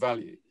massive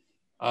value.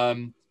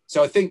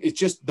 So I think it's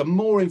just the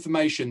more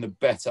information, the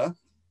better.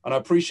 And I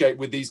appreciate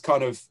with these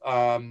kind of,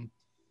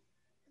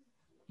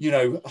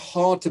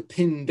 hard to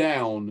pin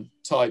down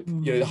type,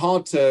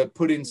 hard to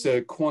put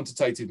into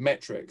quantitative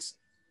metrics,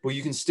 but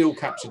you can still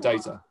capture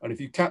data. And if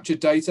you capture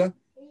data,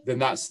 then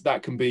that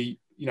can be,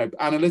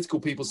 analytical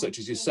people such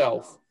as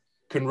yourself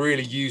can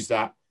really use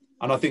that.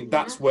 And I think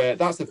that's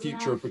the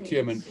future of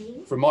procurement,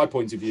 from my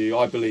point of view,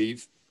 I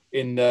believe,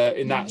 in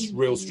that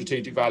real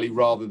strategic value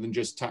rather than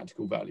just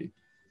tactical value.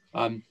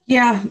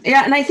 Yeah.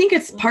 And I think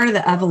it's part of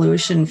the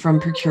evolution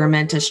from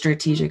procurement to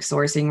strategic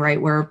sourcing,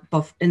 right? Where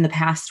in the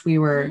past we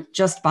were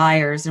just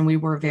buyers and we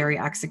were very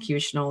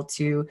executional,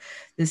 to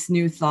this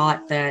new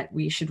thought that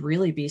we should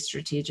really be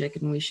strategic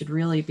and we should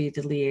really be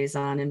the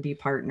liaison and be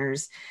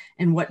partners,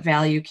 and what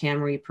value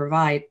can we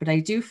provide. But I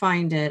do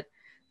find it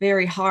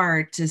very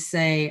hard to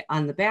say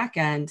on the back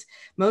end.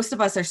 Most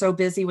of us are so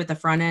busy with the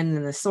front end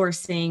and the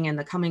sourcing and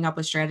the coming up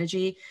with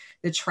strategy,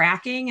 the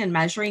tracking and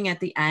measuring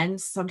at the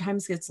end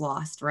sometimes gets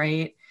lost,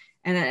 right?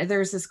 And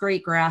there's this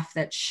great graph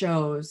that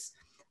shows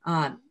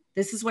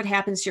this is what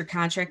happens to your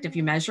contract if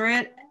you measure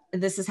it.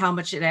 And this is how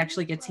much it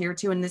actually gets here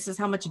to. And this is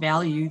how much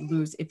value you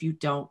lose if you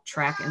don't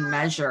track and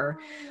measure,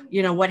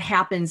 what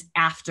happens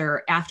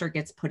after it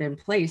gets put in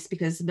place,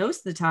 because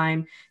most of the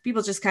time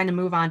people just kind of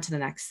move on to the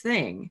next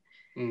thing.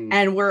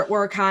 And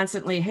we're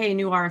constantly, hey,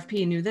 new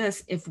RFP, new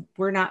this. If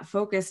we're not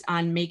focused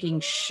on making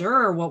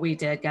sure what we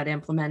did got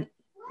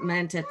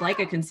implemented like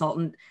a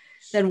consultant,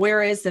 then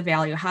where is the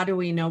value? How do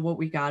we know what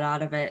we got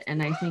out of it?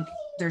 And I think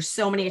there's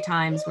so many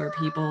times where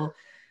people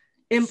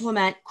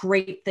implement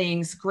great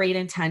things, great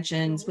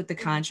intentions with the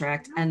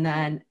contract, and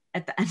then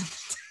at the end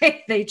of the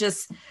day,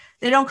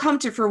 they don't come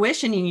to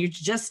fruition, and you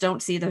just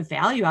don't see the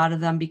value out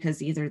of them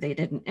because either they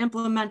didn't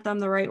implement them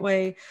the right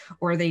way,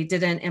 or they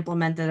didn't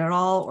implement it at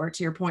all. Or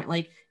to your point,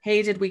 like,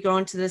 hey, did we go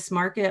into this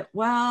market?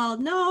 Well,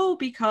 no,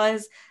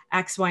 because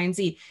X, Y, and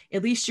Z.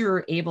 At least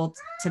you're able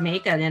to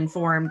make an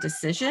informed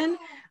decision.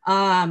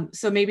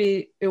 So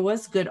maybe it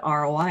was good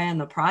ROI on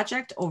the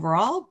project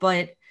overall,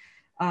 but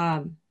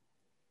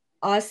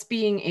us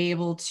being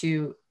able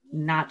to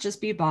not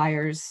just be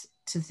buyers,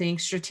 to think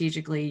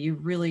strategically, you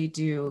really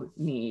do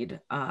need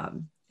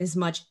as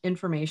much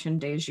information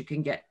data as you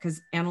can get,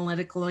 because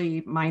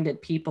analytically minded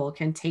people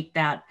can take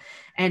that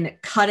and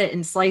cut it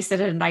and slice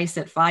it and dice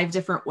it 5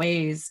 different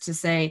ways to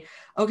say,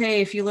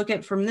 okay, if you look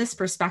at from this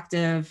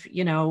perspective,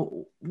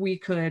 we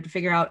could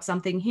figure out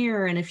something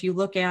here. And if you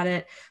look at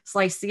it,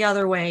 slice the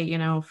other way,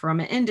 from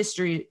an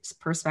industry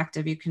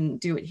perspective, you can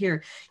do it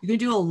here. You can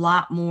do a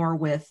lot more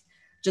with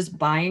just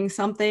buying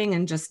something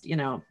and just,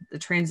 the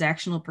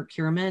transactional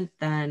procurement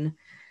than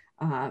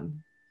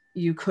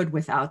you could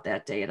without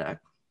that data.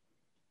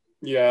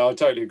 Yeah, I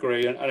totally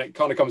agree. And it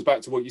kind of comes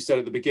back to what you said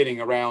at the beginning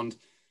around,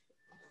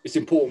 it's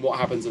important what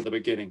happens at the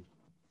beginning.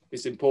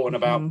 It's important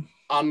about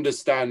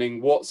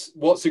understanding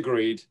what's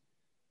agreed,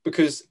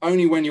 because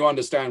only when you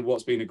understand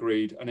what's been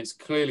agreed and it's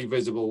clearly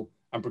visible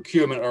and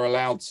procurement are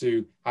allowed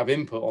to have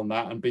input on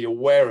that and be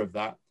aware of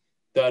that,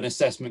 that an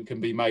assessment can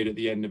be made at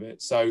the end of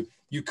it. So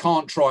you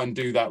can't try and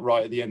do that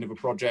right at the end of a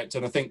project.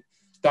 And I think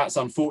that's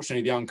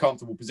unfortunately the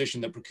uncomfortable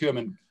position that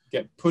procurement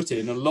get put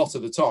in a lot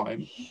of the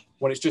time,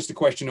 when it's just a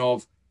question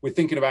of, we're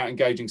thinking about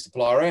engaging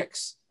supplier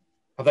X.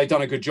 Have they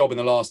done a good job in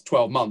the last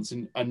 12 months?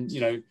 And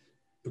you know,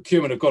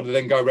 procurement have got to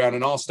then go around,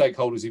 and our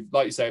stakeholders who,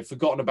 like you say, have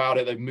forgotten about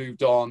it, they've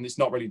moved on, it's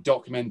not really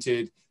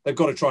documented, they've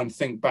got to try and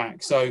think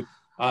back. So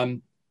I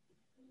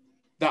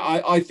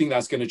think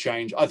that's going to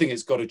change. I think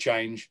it's got to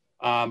change.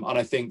 And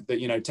I think that,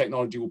 you know,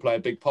 technology will play a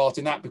big part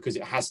in that, because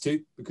it has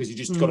to, because you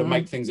just got to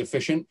make things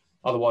efficient.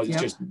 Otherwise,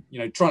 it's just, you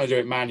know, trying to do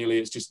it manually,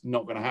 it's just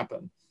not going to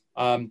happen.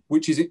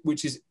 Which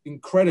is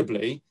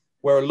incredibly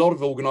where a lot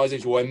of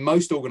organizations, or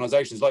most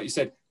organizations, like you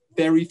said,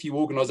 very few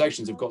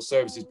organizations have got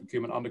services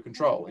procurement under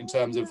control in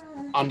terms of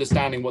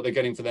understanding what they're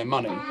getting for their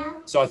money.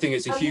 So I think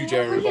it's a huge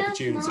area of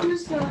opportunity.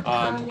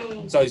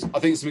 So I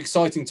think some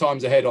exciting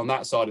times ahead on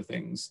that side of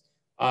things.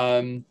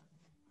 But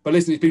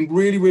listen, it's been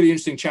really, really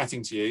interesting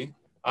chatting to you.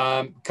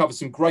 Covered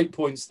some great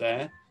points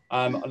there.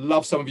 I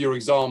love some of your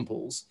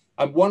examples.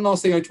 One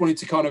last thing I just wanted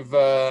to kind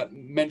of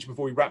mention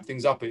before we wrap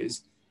things up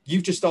is,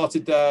 you've just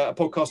started a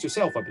podcast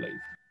yourself, I believe.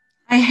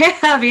 I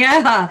have,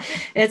 yeah.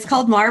 It's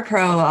called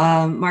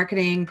MarPro,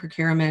 Marketing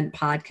Procurement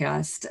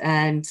Podcast.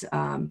 And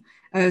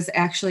I was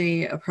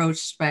actually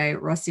approached by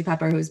Rusty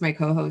Pepper, who's my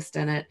co-host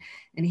in it.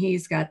 And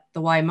he's got the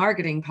Why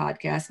Marketing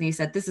podcast. And he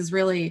said, is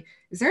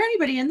there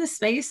anybody in this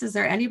space? Is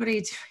there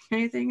anybody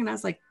doing anything? And I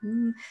was like,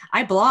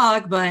 I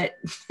blog, but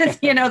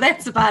you know,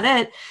 that's about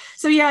it.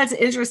 So yeah, it's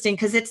interesting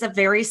because it's a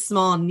very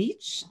small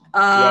niche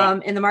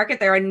in the market.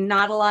 There are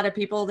not a lot of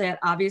people that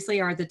obviously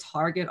are the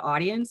target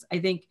audience. I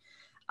think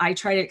I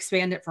try to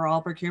expand it for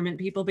all procurement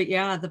people, but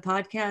yeah, the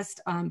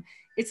podcast,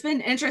 it's been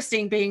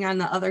interesting being on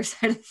the other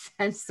side of the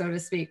fence, so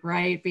to speak,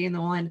 right? Being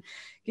the one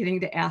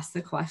getting to ask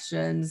the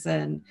questions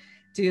and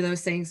do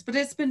those things, but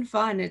it's been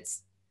fun.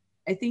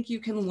 I think you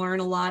can learn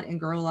a lot and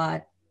grow a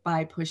lot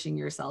by pushing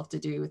yourself to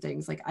do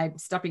things. Like, I'm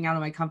stepping out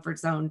of my comfort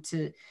zone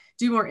to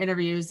do more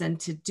interviews and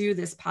to do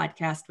this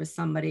podcast with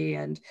somebody.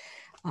 And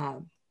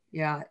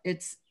yeah,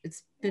 it's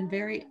been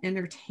very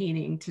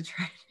entertaining to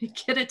try to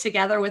get it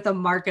together with a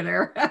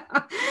marketer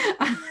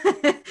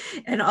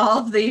and all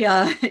of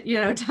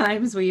the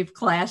times we've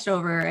clashed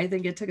over. I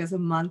think it took us a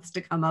month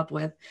to come up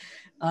with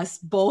us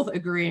both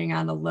agreeing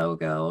on a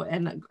logo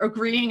and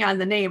agreeing on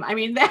the name. I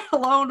mean, that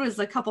alone was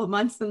a couple of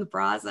months in the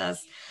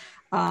process.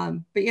 But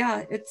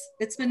yeah,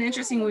 it's been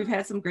interesting. We've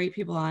had some great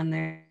people on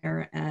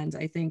there, and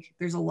I think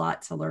there's a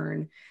lot to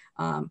learn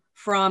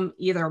from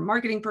either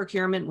marketing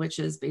procurement, which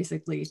is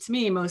basically, to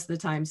me, most of the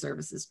time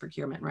services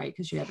procurement, right?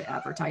 Because you have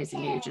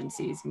advertising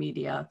agencies,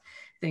 media,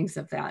 things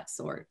of that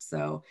sort.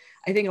 So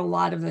I think a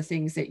lot of the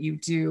things that you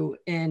do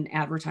in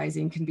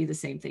advertising can be the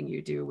same thing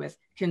you do with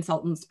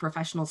consultants,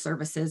 professional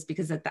services,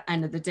 because at the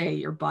end of the day,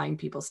 you're buying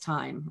people's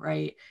time,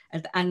 right?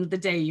 At the end of the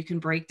day, you can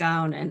break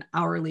down an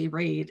hourly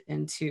rate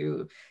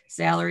into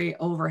salary,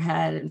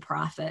 overhead, and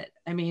profit.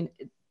 I mean,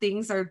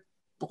 things are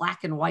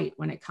black and white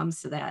when it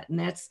comes to that. And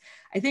that's,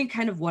 I think,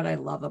 kind of what I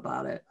love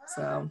about it.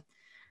 So,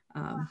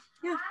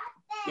 yeah.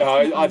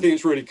 Yeah, I think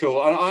it's really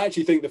cool. And I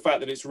actually think the fact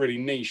that it's really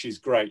niche is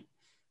great,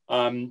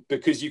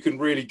 because you can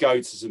really go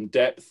to some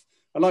depth.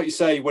 And like you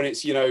say, when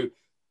it's, you know,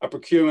 a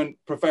procurement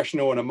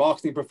professional and a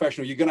marketing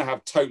professional, you're going to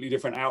have totally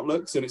different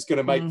outlooks, and it's going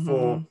to make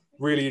for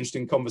really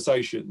interesting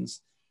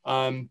conversations.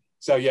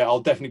 So yeah, I'll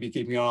definitely be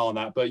keeping an eye on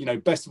that. But, you know,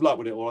 best of luck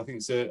with it all. I think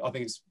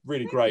it's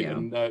really great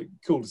and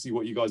cool to see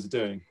what you guys are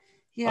doing.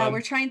 Yeah,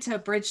 we're trying to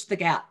bridge the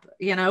gap,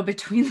 you know,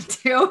 between the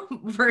two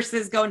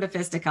versus going to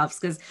fisticuffs,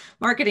 because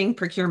marketing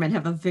procurement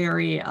have a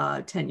very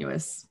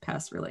tenuous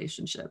past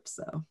relationship.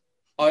 So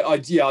I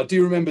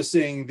do remember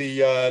seeing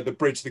the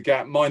bridge the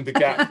gap, mind the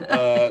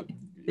gap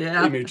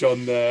image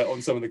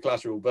on some of the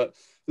collateral. But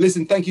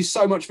listen, thank you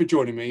so much for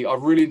joining me.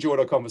 I've really enjoyed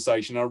our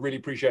conversation. I really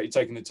appreciate you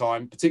taking the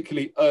time,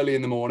 particularly early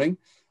in the morning.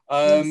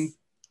 Yes.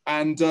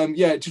 And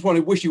just want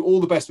to wish you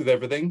all the best with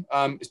everything.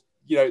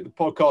 You know, the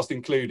podcast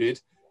included.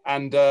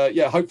 And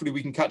hopefully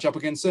we can catch up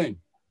again soon.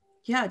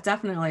 Yeah,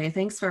 definitely.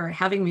 Thanks for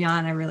having me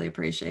on. I really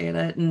appreciate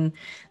it. And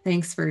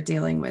thanks for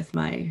dealing with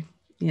my,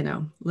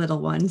 little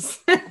ones.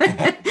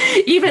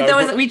 Even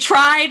though we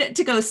tried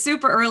to go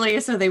super early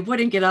so they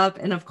wouldn't get up.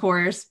 And of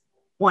course,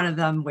 one of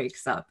them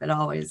wakes up.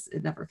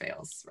 It never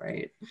fails,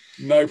 right?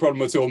 No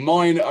problem at all.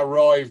 Mine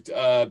arrived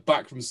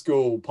back from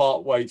school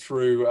partway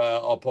through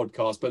our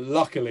podcast, but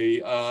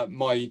luckily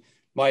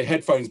my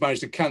headphones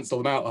managed to cancel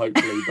them out,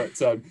 hopefully. But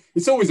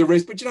it's always a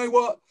risk. But you know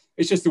what?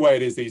 It's just the way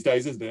it is these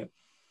days, isn't it?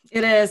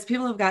 It is.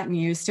 People have gotten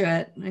used to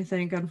it, I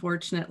think,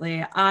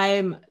 unfortunately.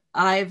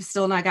 I've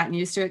still not gotten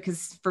used to it,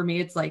 because for me,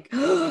 it's like,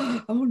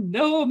 oh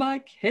no, my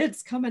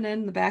kid's coming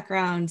in the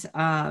background.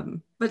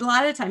 But a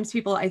lot of times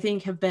people, I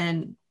think, have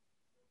been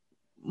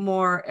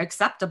more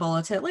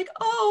acceptable to it. Like,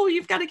 oh,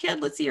 you've got a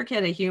kid. Let's see your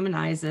kid. It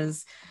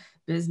humanizes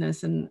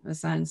business in a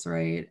sense,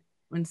 right?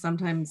 when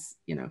sometimes,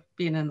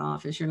 being in the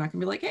office, you're not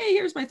gonna be like, hey,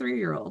 here's my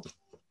 3-year-old.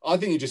 I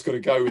think you just got to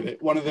go with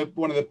it. One of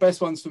the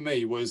best ones for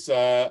me was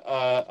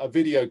a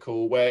video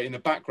call where in the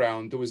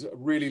background there was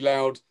really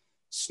loud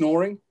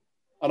snoring,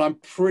 and I'm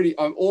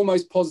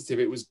almost positive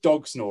it was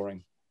dog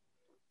snoring.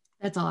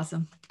 That's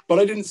awesome. But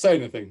I didn't say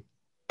anything.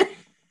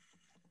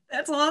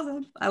 That's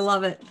awesome. I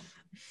love it.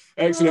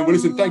 Excellent. Well,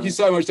 listen, thank you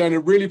so much, Dana.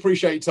 Really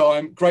appreciate your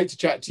time. Great to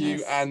chat to you,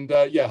 Yes. and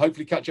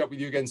hopefully catch up with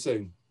you again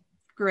soon.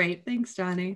 Great. Thanks, Johnny.